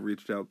damn good, I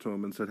reached out to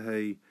them and said,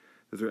 hey,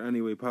 is there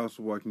any way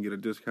possible I can get a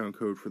discount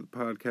code for the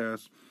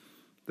podcast?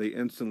 They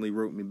instantly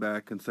wrote me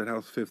back and said,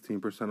 how's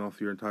 15%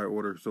 off your entire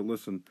order? So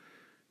listen,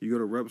 you go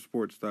to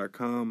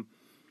repsports.com,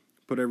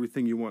 put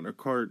everything you want in a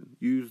cart,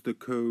 use the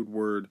code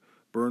word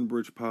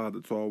BurnBridgePod,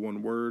 that's all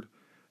one word.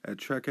 At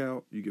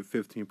checkout, you get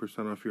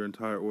 15% off your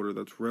entire order.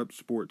 That's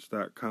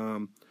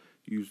repsports.com.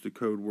 Use the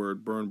code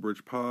word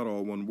BurnBridgePod,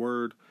 all one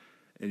word,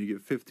 and you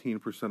get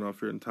 15%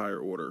 off your entire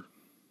order.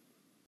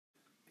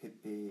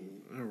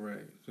 All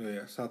right. So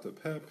yeah, South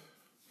of Pep.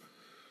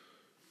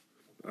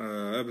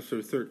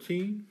 Episode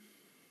 13.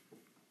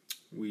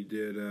 We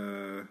did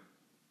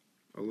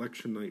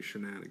election night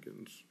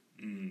shenanigans.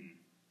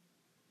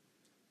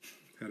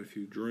 Had a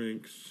few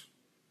drinks.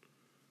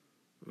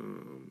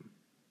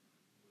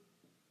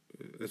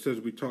 It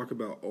says we talk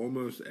about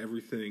almost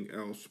everything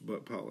else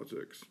but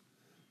politics.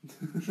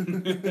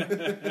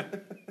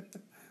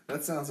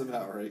 That sounds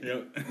about right.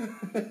 Yep.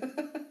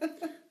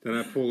 Then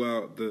I pull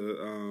out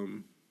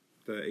the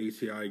the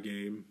ATI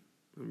game,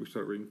 and we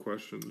started reading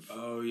questions.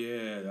 Oh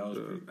yeah, that was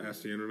pretty cool.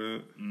 Ask the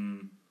Internet.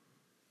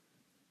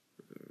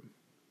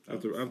 I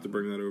have to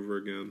bring that over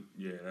again.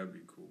 Yeah, that'd be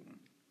cool.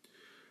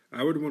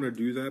 I would want to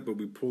do that, but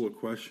we pull a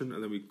question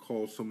and then we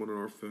call someone on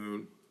our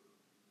phone.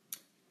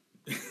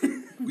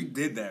 We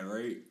did that,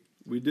 right?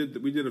 We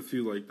did a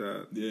few like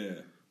that.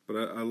 Yeah. But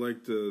I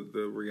like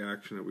the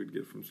reaction that we'd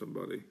get from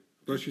somebody.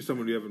 Especially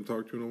someone you haven't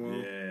talked to in a while.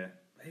 Yeah.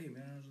 Hey,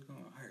 man, how's it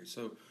going? All right,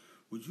 so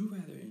would you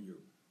rather in your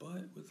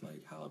butt with,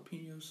 like,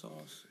 jalapeno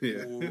sauce?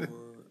 Yeah.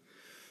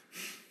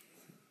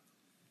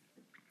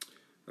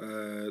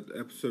 Or...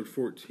 Episode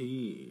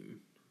 14,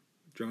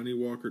 Johnny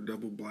Walker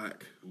Double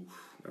Black. Oof.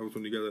 That was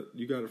when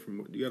you got it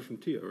from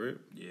Tio, right?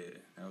 Yeah,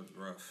 that was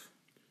rough.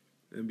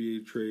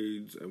 NBA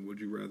trades and Would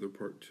You Rather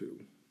Part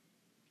 2.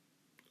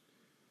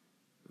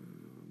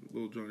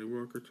 Little Johnny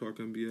Walker talk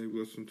NBA. We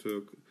listen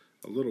to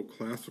a little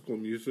classical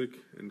music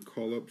and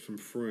call up some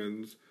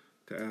friends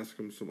to ask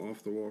them some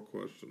off the wall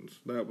questions.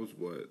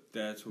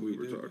 That's what we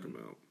were talking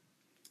about.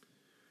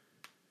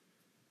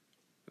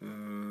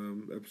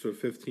 Episode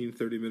 15,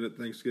 30-minute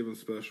Thanksgiving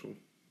special.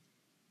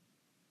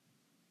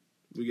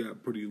 We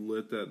got pretty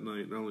lit that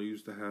night and I only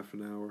used a half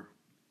an hour.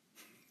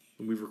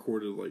 And we've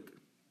recorded like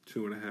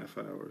 2.5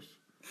 hours.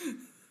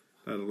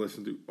 I had to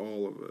listen to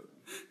all of it.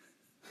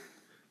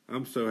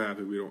 I'm so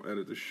happy we don't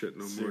edit the shit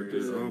no more,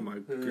 dude. Oh my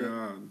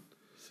god.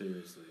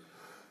 Seriously.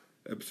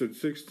 Episode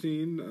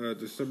 16,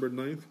 December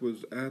 9th,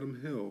 was Adam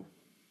Hill.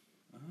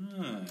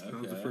 Ah, okay. That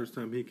was the first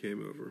time he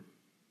came over.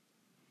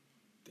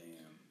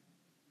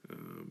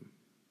 Damn.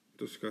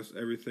 Discuss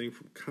everything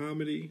from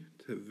comedy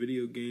to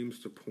video games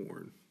to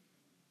porn.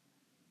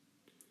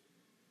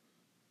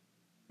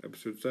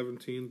 Episode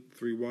 17,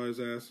 Three Wise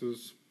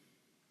Asses.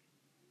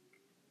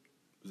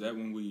 Was that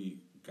when we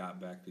got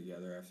back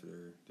together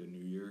after the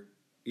New Year?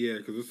 Yeah,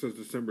 because this says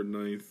December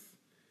 9th,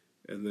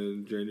 and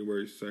then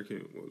January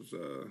 2nd was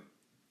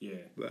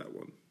that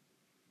one.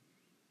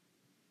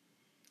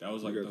 That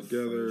was like we got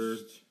together.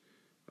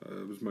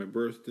 It was my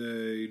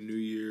birthday, New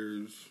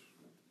Year's.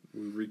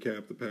 We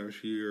recapped the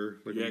past year,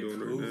 like I'm doing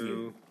right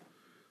now.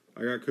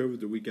 I got COVID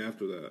the week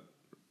after that,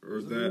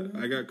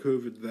 I got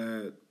COVID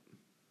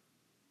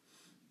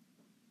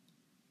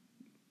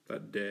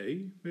that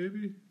day,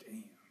 maybe.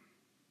 Damn.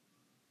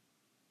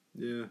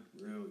 Yeah.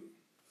 Really?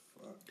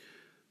 Fuck.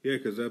 Yeah,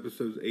 because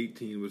episode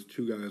 18 was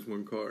 2 guys,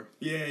 1 car.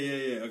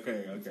 Yeah.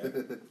 Okay.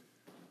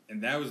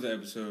 And that was the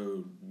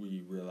episode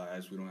we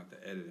realized we don't have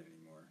to edit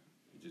anymore.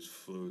 It just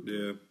flew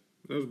through. Yeah,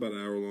 that was about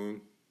an hour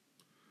long.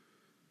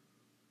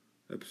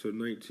 Episode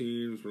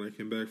 19 was when I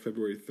came back,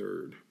 February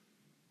 3rd.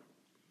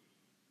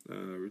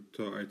 I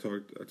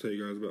tell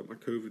you guys about my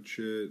COVID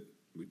shit.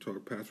 We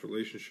talked past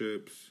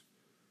relationships,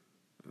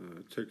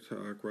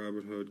 TikTok,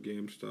 Robinhood,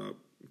 GameStop,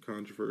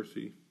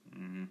 controversy,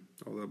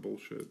 all that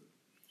bullshit.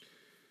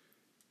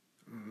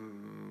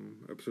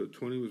 Episode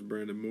 20 was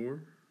Brandon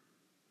Moore.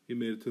 He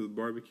made it to the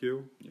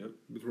barbecue. Yep.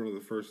 He was one of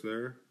the first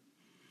there.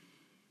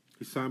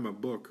 He signed my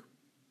book.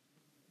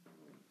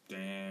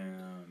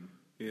 Damn.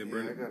 Yeah,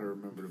 Brandon. I gotta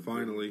remember. He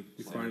finally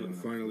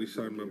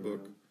signed my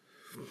book.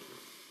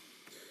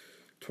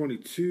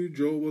 22,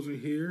 Joel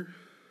wasn't here.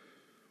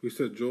 We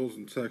said Joel's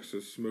in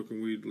Texas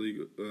smoking weed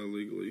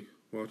legally,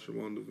 watching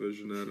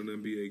WandaVision at an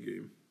NBA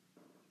game.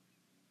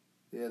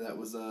 Yeah, that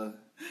was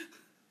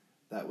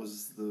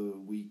the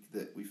week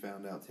that we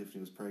found out Tiffany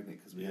was pregnant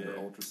because we had her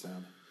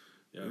ultrasound.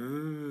 Yep.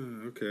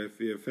 Ah, okay.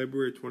 Yeah,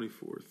 February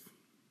 24th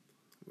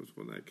was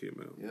when that came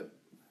out. Yep.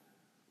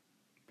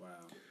 Wow.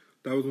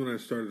 That was when I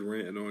started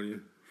ranting on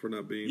you for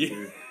not being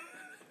here.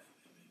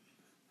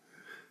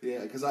 Yeah,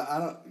 because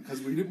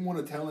because we didn't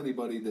want to tell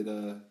anybody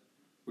that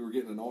we were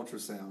getting an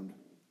ultrasound.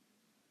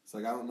 It's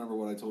like I don't remember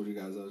what I told you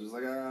guys. I was just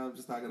like, I'm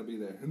just not going to be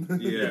there.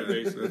 Yeah,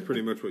 that's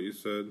pretty much what you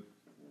said.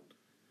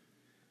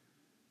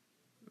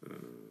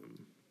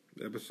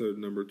 Episode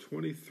number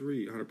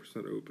 23,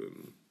 100%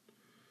 open.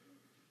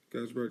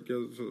 Guys, we're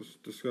together to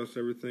discuss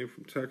everything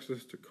from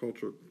Texas to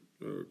culture,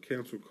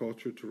 cancel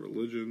culture to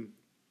religion.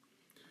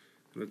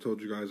 And I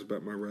told you guys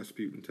about my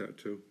Rasputin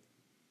tattoo.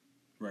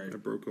 Right. I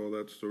broke all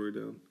that story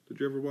down. Did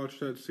you ever watch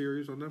that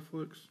series on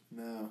Netflix?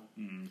 No.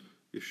 Mm-hmm.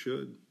 You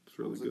should. It's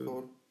really good. What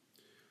was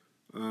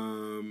it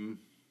called?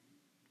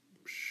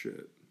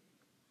 Shit.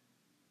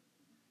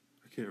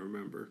 I can't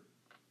remember.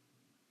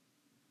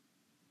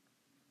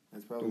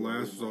 It's The probably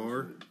Last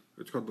Czar.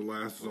 It's called The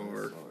Last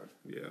Czar. Czar.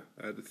 Yeah,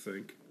 I had to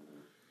think.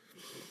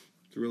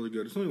 It's really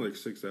good. It's only like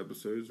 6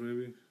 episodes,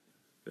 maybe,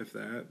 if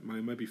that.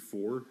 Mine might be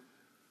 4.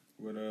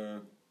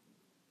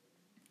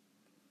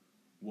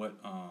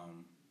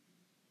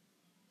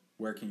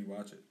 Where can you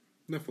watch it?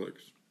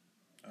 Netflix.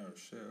 Oh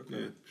shit! Okay.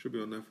 Yeah, should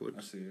be on Netflix.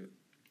 I see it.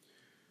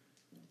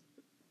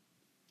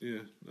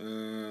 Yeah.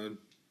 Let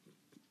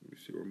me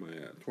see where am I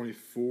at.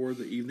 24,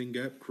 The Evening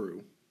Gap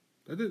Crew.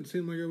 That didn't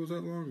seem like it was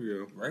that long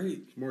ago. Right.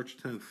 It's March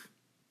 10th.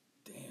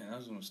 Damn, that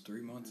was almost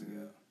 3 months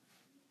ago.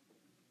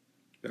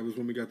 That was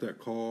when we got that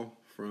call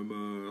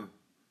from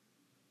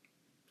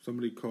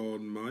somebody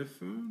called my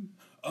phone.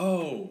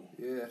 Oh,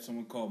 Yeah.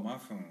 someone called my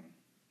phone.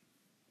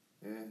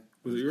 Yeah.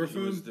 Was it your It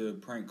phone? was the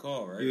prank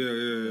call, right?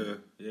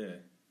 Yeah.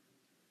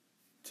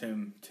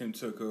 Tim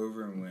took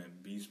over and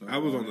went beast mode. I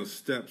was on the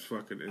steps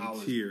fucking in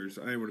tears.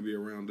 I didn't want to be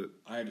around it.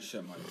 I had to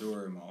shut my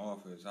door in my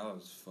office. I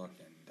was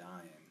fucking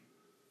dying.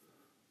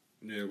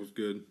 Yeah, it was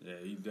good. Yeah,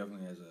 he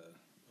definitely has a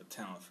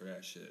talent for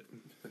that shit.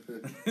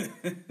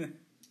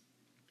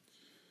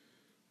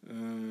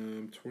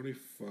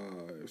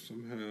 25.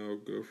 Somehow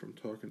go from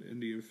talking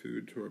Indian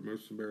food to our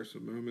most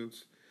embarrassing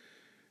moments.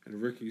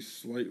 And Ricky's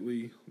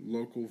slightly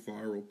local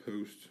viral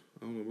post.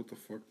 I don't know what the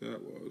fuck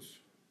that was.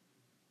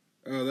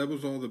 Oh, that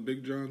was all the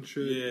Big John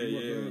shit?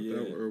 Yeah.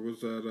 Or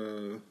was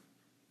that,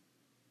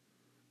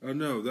 oh,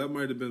 no, that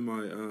might have been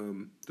my,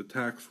 the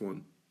tax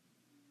one.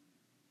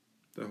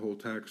 That whole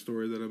tax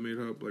story that I made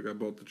up. Like, I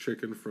bought the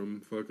chicken from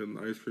fucking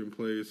the ice cream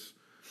place.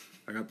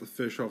 I got the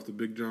fish off the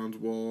Big John's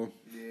wall.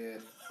 Yeah.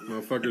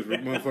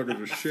 Motherfuckers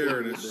were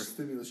sharing it, bro.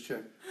 Stimulus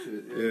check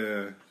shit.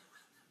 Yeah.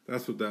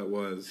 That's what that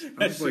was.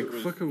 I was like,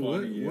 fucking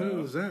funny, what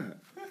was that?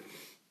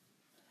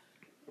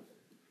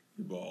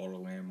 You bought all the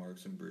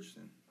landmarks in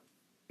Bridgeton.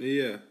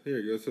 Yeah, here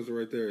you go. It says it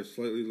right there. A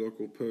slightly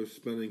local post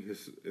spending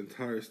his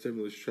entire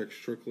stimulus check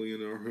strictly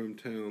in our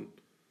hometown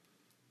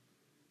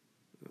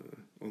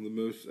on the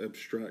most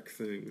abstract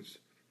things.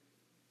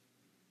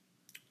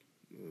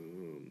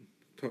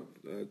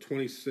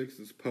 26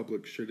 is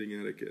public shitting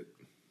etiquette.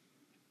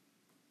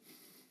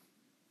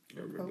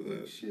 I remember public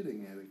that.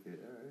 Shitting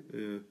etiquette, alright.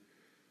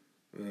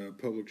 Yeah.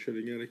 Public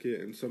shitting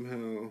etiquette, and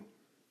somehow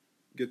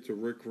get to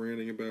Rick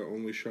ranting about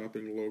only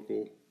shopping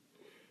local.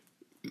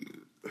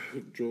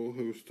 Joel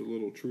hosts a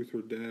little truth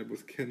or dab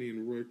with Kenny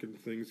and Rick, and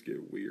things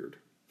get weird.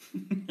 I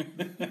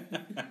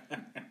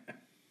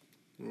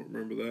don't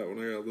remember that one.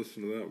 I gotta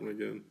listen to that one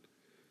again.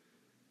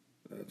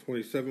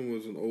 27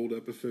 was an old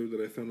episode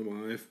that I found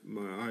on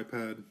my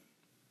iPad.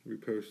 We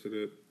posted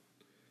it.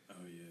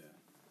 Oh yeah.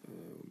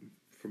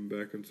 From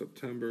back in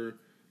September.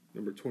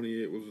 Number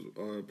 28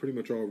 was pretty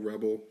much all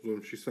Rebel.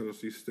 When she sent us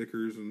these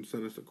stickers and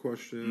sent us a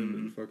question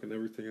and fucking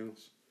everything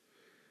else.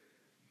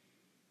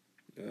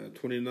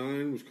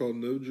 29 was called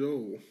No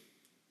Joel.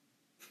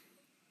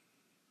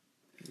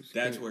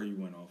 That's where you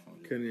went off on.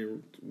 Kenny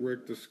and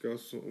Rick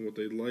discuss what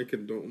they like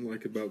and don't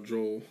like about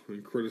Joel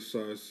and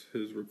criticize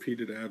his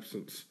repeated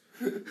absence.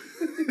 The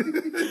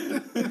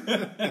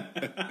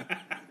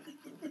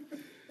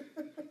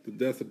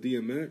death of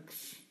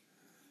DMX.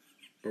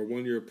 Our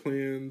 1-year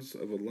plans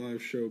of a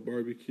live show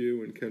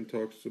barbecue, and Ken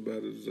talks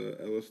about his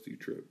LSD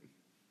trip.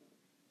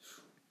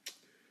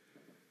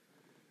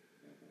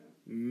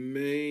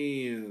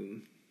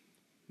 Man,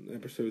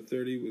 episode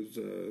 30 was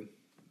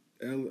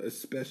El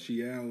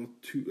Especial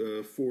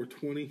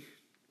 420.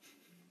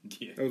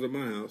 Yeah. That was at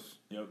my house.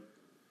 Yep.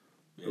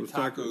 Yeah, It was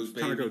tacos,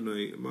 taco baby.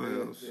 night at my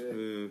house.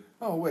 Yeah.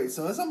 Oh, wait,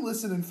 so as I'm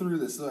listening through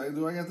this,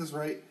 do I got this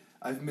right?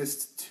 I've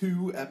missed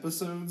 2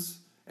 episodes,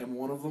 and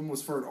one of them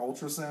was for an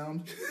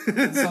ultrasound.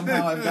 And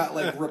somehow I've got,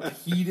 like,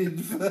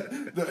 repeated...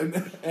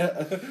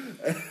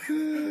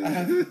 I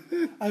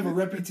have a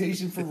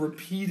reputation for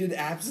repeated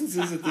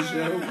absences at the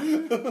show.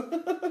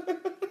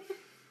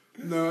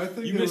 No, I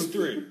think You missed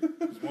 3.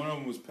 'Cause one of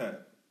them was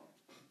Pet.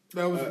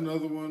 That was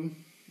another one.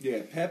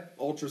 Yeah, PEP,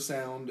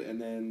 ultrasound, and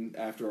then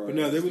after our... But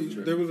no, LSD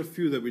trip. there was a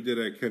few that we did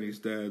at Kenny's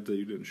dad's that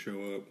you didn't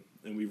show up,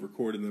 and we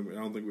recorded them. I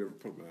don't think we ever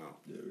put them out.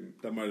 Yeah,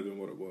 That might have been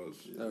what it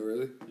was. Oh,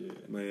 really? yeah.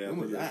 Yeah, When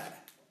was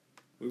that?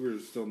 We were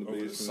still in the Over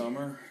basement. the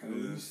summer, at Yeah.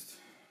 least.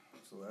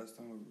 That's the last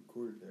time we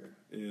recorded there.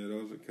 Yeah,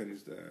 that was at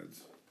Kenny's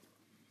dad's.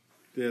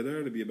 Yeah, there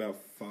had to be about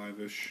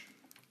 5-ish.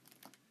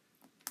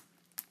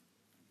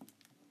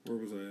 Where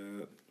was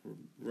I at?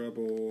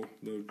 Rebel,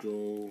 No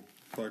Joel,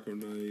 Taco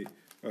Night,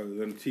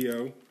 then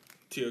T.O.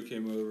 Tio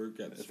came over,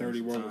 got the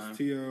 31 time. was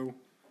T.O.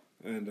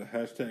 and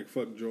hashtag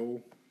fuck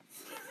Joel.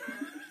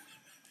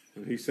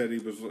 And he said he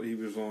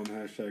was on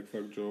hashtag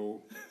fuck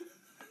Joel.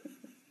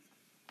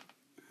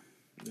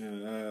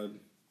 Yeah,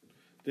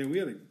 then we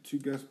had 2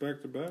 guests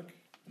back to back.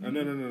 No.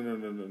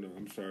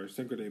 I'm sorry,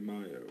 Cinco de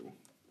Mayo.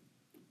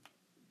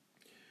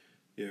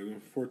 Yeah, we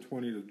went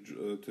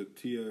 420 to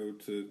T.O.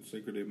 to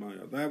Cinco de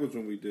Mayo. That was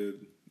when we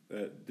did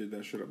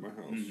that shit at my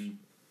house. Mm-hmm.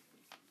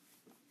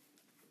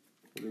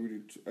 What did we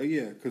do?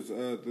 Yeah, because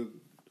the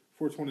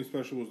 420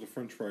 special was the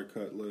French fry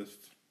cut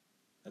list.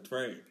 That's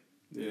right.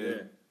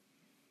 Yeah.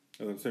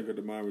 And then Cinco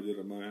de Mayo we did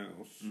at my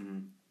house. Mm-hmm.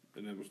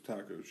 And it was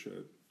taco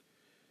shit.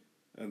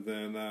 And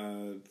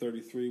then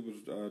 33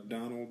 was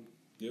Donald.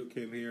 Yep.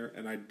 Came here.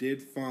 And I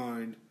did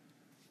find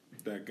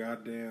that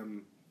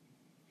goddamn,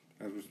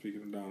 as we're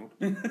speaking of Donald,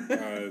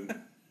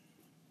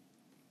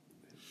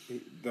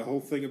 the whole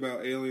thing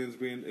about aliens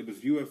it was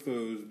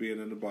UFOs being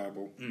in the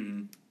Bible.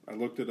 Mm-hmm. I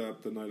looked it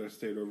up the night I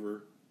stayed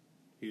over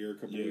here a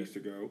couple weeks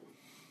ago.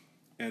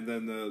 And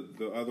then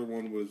the other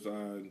one was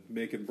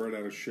making bread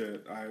out of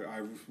shit.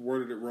 I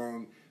worded it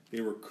wrong.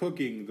 They were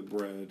cooking the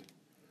bread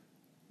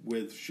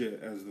with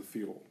shit as the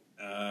fuel.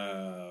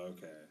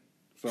 Okay.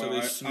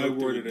 So I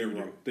worded it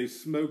wrong. They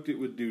smoked it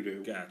with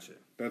doo-doo. Gotcha.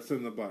 That's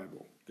in the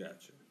Bible.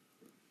 Gotcha.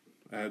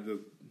 I had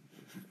to...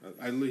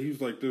 he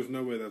was like, there's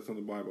no way that's in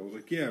the Bible. I was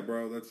like, yeah,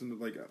 bro, that's in the...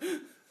 Like,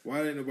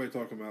 Why ain't nobody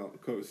talking about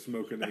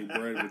smoking a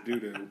bread with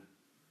doo-doo?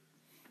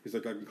 He's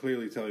like, I can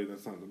clearly tell you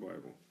that's not in the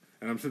Bible.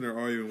 And I'm sitting there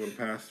arguing with a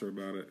pastor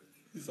about it.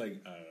 He's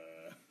like, nah.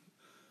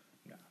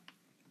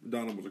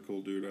 Donald was a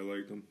cool dude. I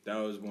liked him. That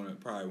was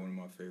probably one of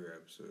my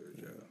favorite episodes.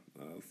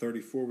 Yeah.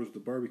 34 was the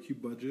barbecue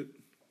budget.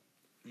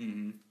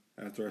 Mm-hmm.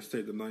 After I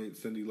stayed the night,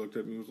 Cindy looked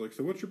at me and was like,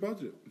 so what's your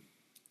budget?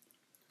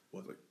 I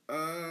was like,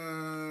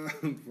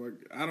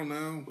 I don't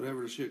know.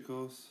 Whatever the shit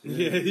costs.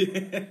 Yeah.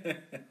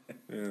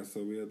 Yeah,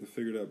 so we had to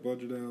figure that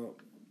budget out.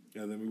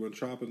 And then we went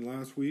shopping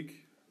last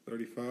week,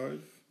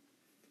 35.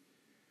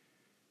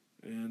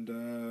 And,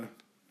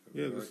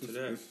 this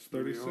is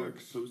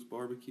 36. Post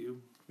barbecue.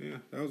 Yeah,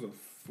 that was a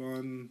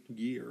fun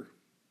year.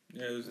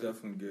 Yeah, it was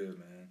definitely good,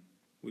 man.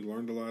 We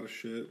learned a lot of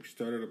shit. We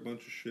started a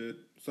bunch of shit.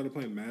 Started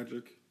playing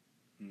Magic.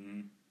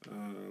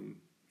 Mm-hmm.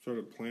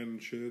 Started planning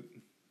shit.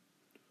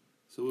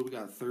 So we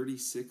got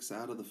 36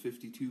 out of the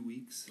 52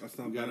 weeks. That's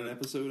not we got bad. an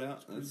episode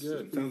out. That's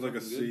good. Sounds like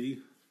a C.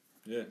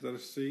 Yeah. Is that a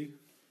C?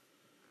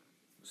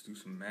 Let's do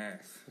some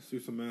math. Let's do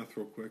some math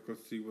real quick.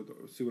 Let's see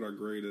what our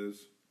grade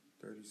is.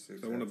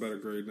 36. I want a better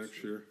grade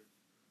next year.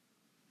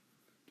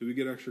 Do we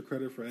get extra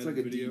credit for It's adding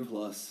like a video? D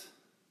plus.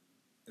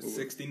 It's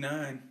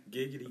 69.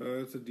 Giggity.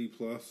 It's a D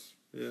plus.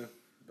 Yeah.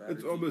 Better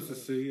It's almost D+. a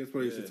C. That's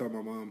what I used to tell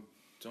my mom.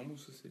 It's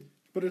almost a C.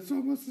 But it's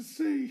almost a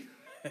C.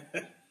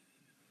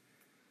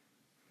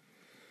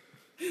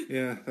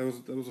 Yeah, that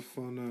was a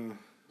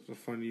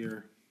fun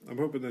year. I'm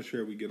hoping this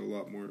year we get a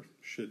lot more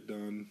shit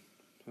done.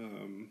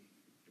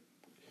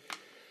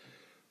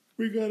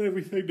 We got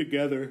everything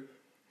together.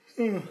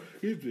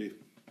 Excuse me.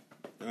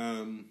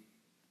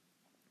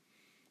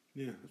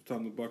 Yeah, it's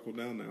time to buckle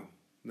down now.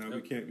 Now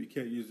we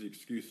can't use the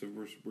excuse of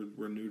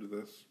we're new to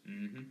this.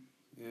 Mm-hmm.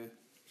 Yeah.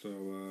 So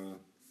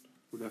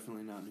we're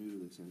definitely not new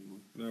to this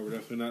anymore. no, we're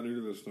definitely not new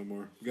to this no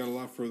more. We got a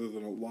lot further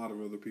than a lot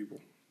of other people.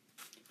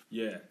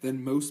 Yeah.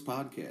 Than most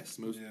podcasts.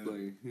 Most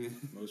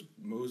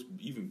most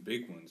even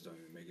big ones don't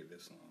even make it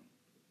this long.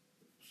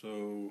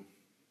 So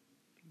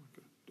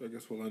I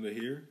guess we'll end it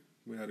here.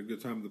 We had a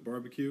good time at the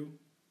barbecue.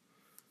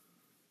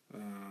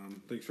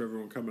 Thanks for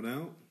everyone coming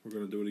out. We're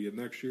going to do it again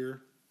next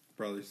year.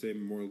 Probably same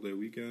Memorial Day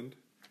weekend.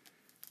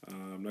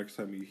 Next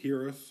time you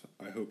hear us,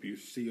 I hope you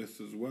see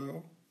us as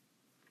well.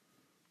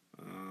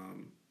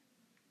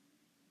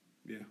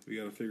 Yeah, we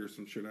got to figure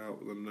some shit out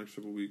within the next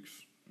couple weeks.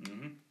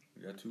 Mm-hmm.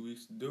 We got 2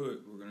 weeks to do it.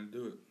 We're going to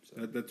do it.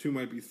 So. That 2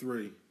 might be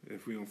 3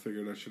 if we don't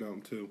figure that shit out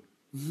in 2.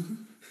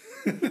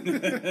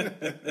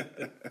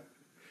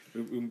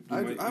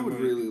 I would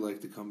really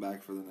like to come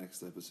back for the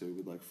next episode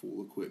with like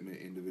full equipment,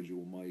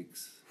 individual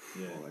mics,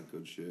 all that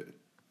good shit.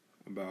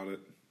 About it.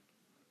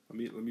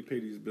 Let me pay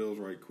these bills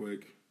right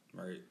quick.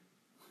 Right.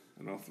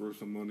 And I'll throw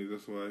some money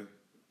this way.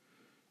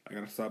 I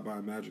gotta stop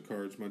buying magic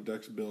cards. My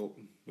deck's built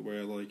the way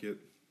I like it,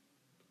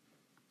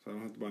 so I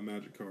don't have to buy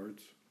magic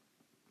cards.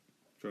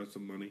 Try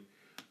some money.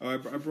 I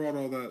brought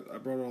all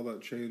that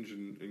change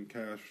in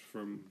cash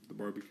from the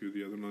barbecue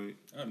the other night.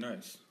 Oh,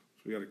 nice.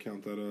 So we got to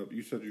count that up.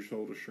 You said you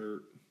sold a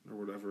shirt or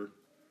whatever.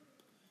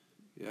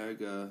 Yeah, I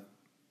got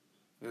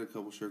a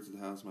couple shirts at the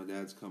house. My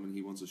dad's coming.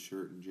 He wants a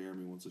shirt, and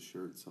Jeremy wants a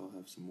shirt. So I'll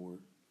have some more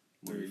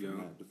money from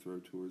that to throw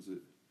towards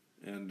it.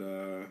 And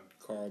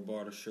Carl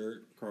bought a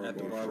shirt. Carl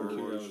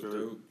bought a shirt.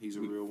 Dope. He's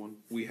a real one.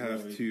 We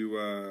have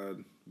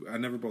to. I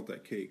never bought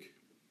that cake.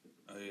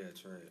 Oh yeah,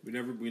 that's right. We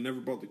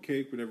never bought the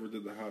cake. We never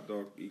did the hot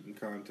dog eating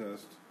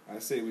contest. I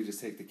say we just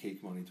take the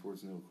cake money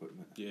towards new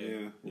equipment.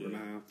 Yeah, we're gonna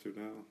have to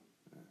now.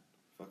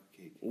 Fuck a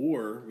cake.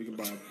 Or we can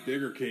buy a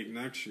bigger cake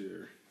next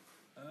year.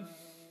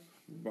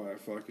 Buy a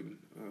fucking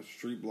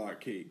street block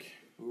cake.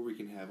 Or we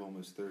can have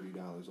almost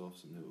 $30 off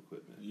some new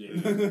equipment. Yeah,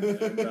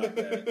 about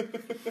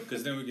that.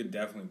 Because then we could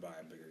definitely buy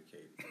a bigger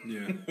cake.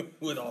 Yeah,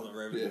 with all the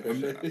revenue.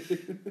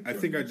 Yeah. I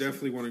think I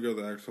definitely want to go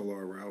the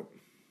XLR route.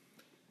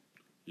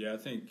 Yeah, I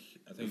think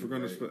if we're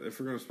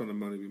gonna spend the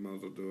money, we might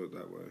as well do it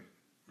that way.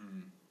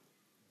 Mm.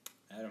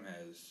 Adam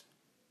has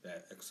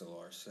that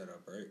XLR set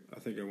up, right? I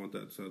think I want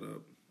that set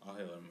up. I'll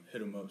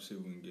hit him up, see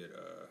if we can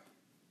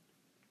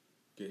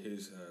get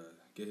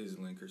his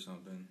link or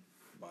something.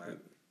 Buy it.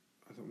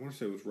 I want to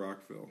say it was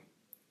Rockville.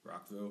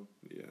 Rockville?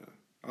 Yeah.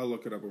 I'll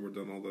look it up when we're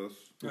done all this.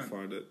 We'll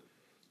find it.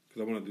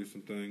 Because I want to do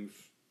some things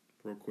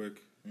real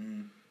quick.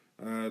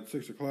 Mm-hmm. At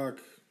 6 o'clock,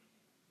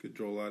 get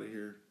Joel out of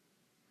here.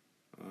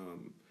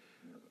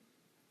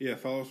 Yeah,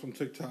 follow us on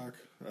TikTok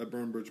at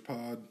Burnbridge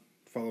Pod.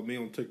 Follow me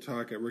on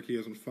TikTok at Ricky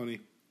Isn't Funny.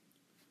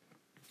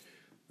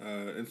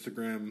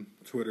 Instagram,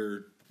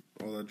 Twitter,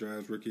 all that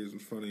jazz. Ricky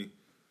Isn't Funny.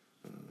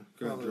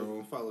 Go ahead,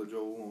 Joel. Follow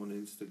Joel on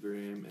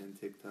Instagram and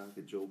TikTok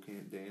at Joel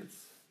Can't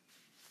Dance.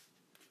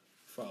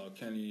 Follow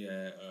Kenny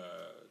at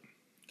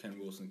Ken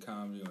Wilson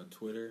Comedy on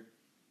Twitter.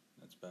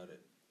 That's about it.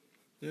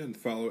 Yeah, and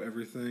follow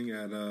everything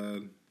at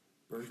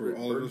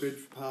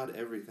Burnbridge Pod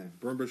Everything.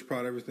 Burnbridge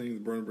Pod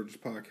Everything, the Burnbridge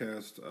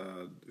Podcast.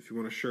 If you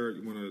want a shirt,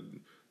 you want to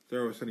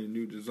throw us any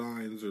new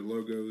designs or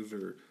logos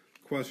or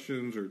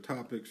questions or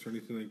topics or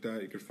anything like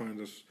that, you can find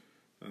us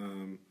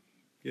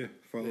Yeah,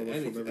 follow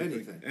us with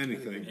everything.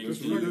 Anything.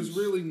 There's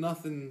really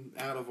nothing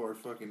out of our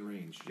fucking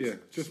range.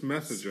 Just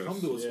message us.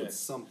 Come to us with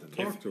something.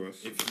 Talk to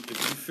us. If you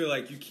feel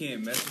like you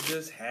can't message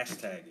us,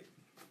 hashtag it.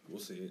 We'll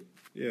see it.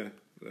 Yeah,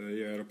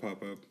 it'll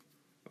pop up.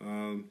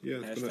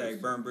 Hashtag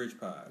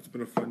BurnBridgePod. It's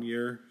been a fun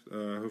year.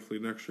 Hopefully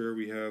next year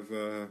we have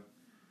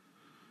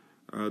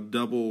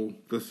double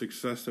the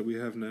success that we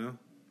have now.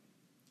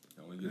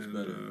 It only gets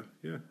better.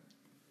 Yeah.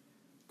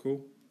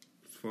 Cool.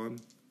 It's fun.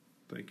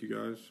 Thank you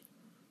guys.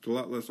 It's a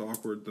lot less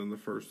awkward than the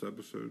first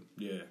episode.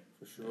 Yeah,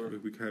 for sure.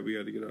 We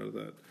had to get out of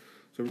that.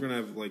 So we're gonna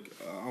have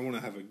I want to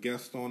have a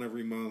guest on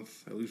every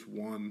month, at least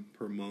one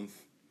per month.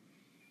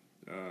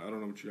 I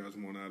don't know what you guys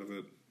want out of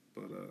it,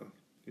 but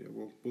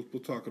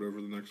we'll talk it over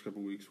the next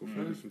couple weeks. We'll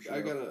figure some shit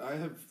out. I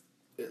have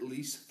at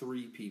least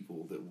 3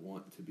 people that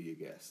want to be a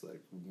guest,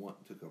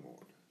 want to come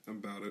on. I'm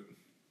about it.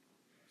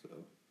 So.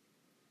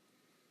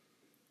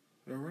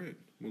 All right,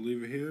 we'll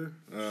leave it here.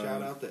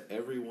 Shout out to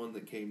everyone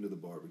that came to the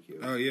barbecue.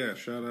 Oh yeah,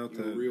 shout out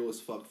you were real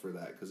as fuck for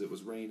that because it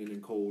was raining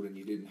and cold and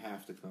you didn't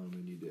have to come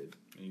and you did.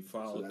 And you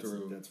followed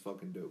through. That's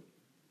fucking dope.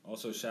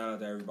 Also, shout out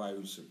to everybody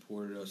who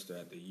supported us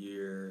throughout the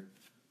year.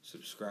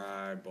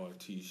 Subscribed, bought a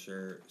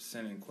T-shirt,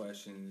 sent in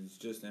questions,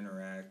 just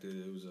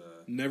interacted. It was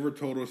never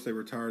told us they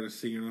were tired of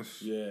seeing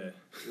us. Yeah.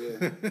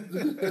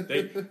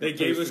 They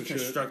gave us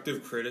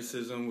constructive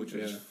criticism, which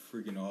was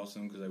freaking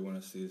awesome because they want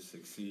to see us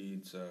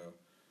succeed. So.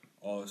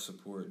 All the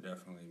support,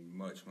 definitely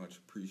much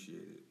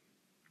appreciated.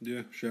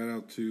 Yeah, shout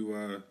out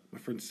to my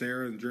friend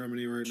Sarah in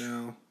Germany right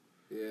now.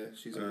 Yeah,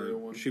 she's a real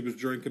one. She was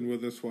drinking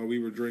with us while we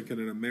were drinking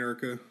in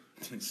America.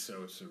 It's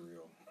so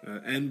surreal.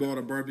 And bought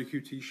a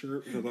barbecue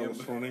T-shirt, so that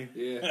was funny.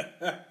 Yeah.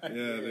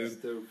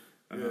 Dude. Dope.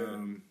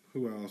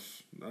 Who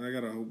else? I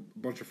got a whole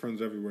bunch of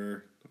friends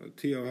everywhere.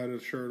 Tio had a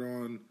shirt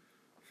on.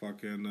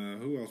 Fucking,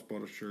 who else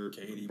bought a shirt?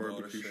 Katie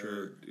barbecue bought a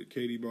shirt.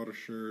 Katie bought a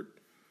shirt.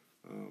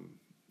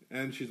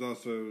 And she's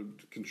also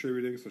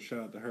contributing, so shout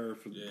out to her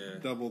for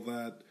double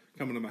that.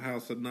 Coming to my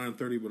house at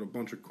 9:30 with a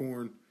bunch of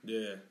corn.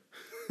 Yeah.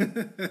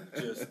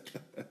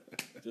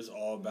 just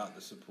all about the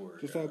support.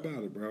 Just all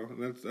about it, bro.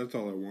 And that's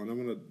all I want.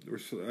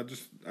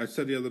 I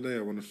said the other day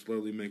I want to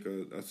slowly make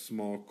a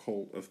small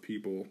cult of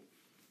people.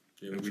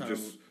 Yeah, and we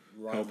just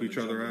help each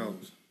other out.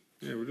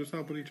 Yeah, we're just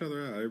helping each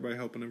other out. Everybody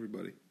helping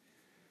everybody.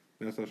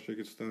 And that's how shit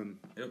gets done.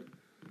 Yep.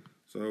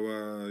 So,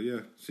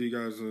 see you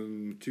guys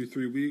in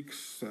 2-3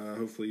 weeks.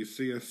 Hopefully you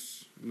see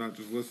us, not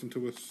just listen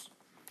to us.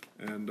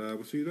 And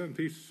we'll see you then.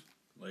 Peace.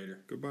 Later.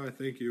 Goodbye.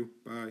 Thank you.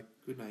 Bye.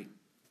 Good night.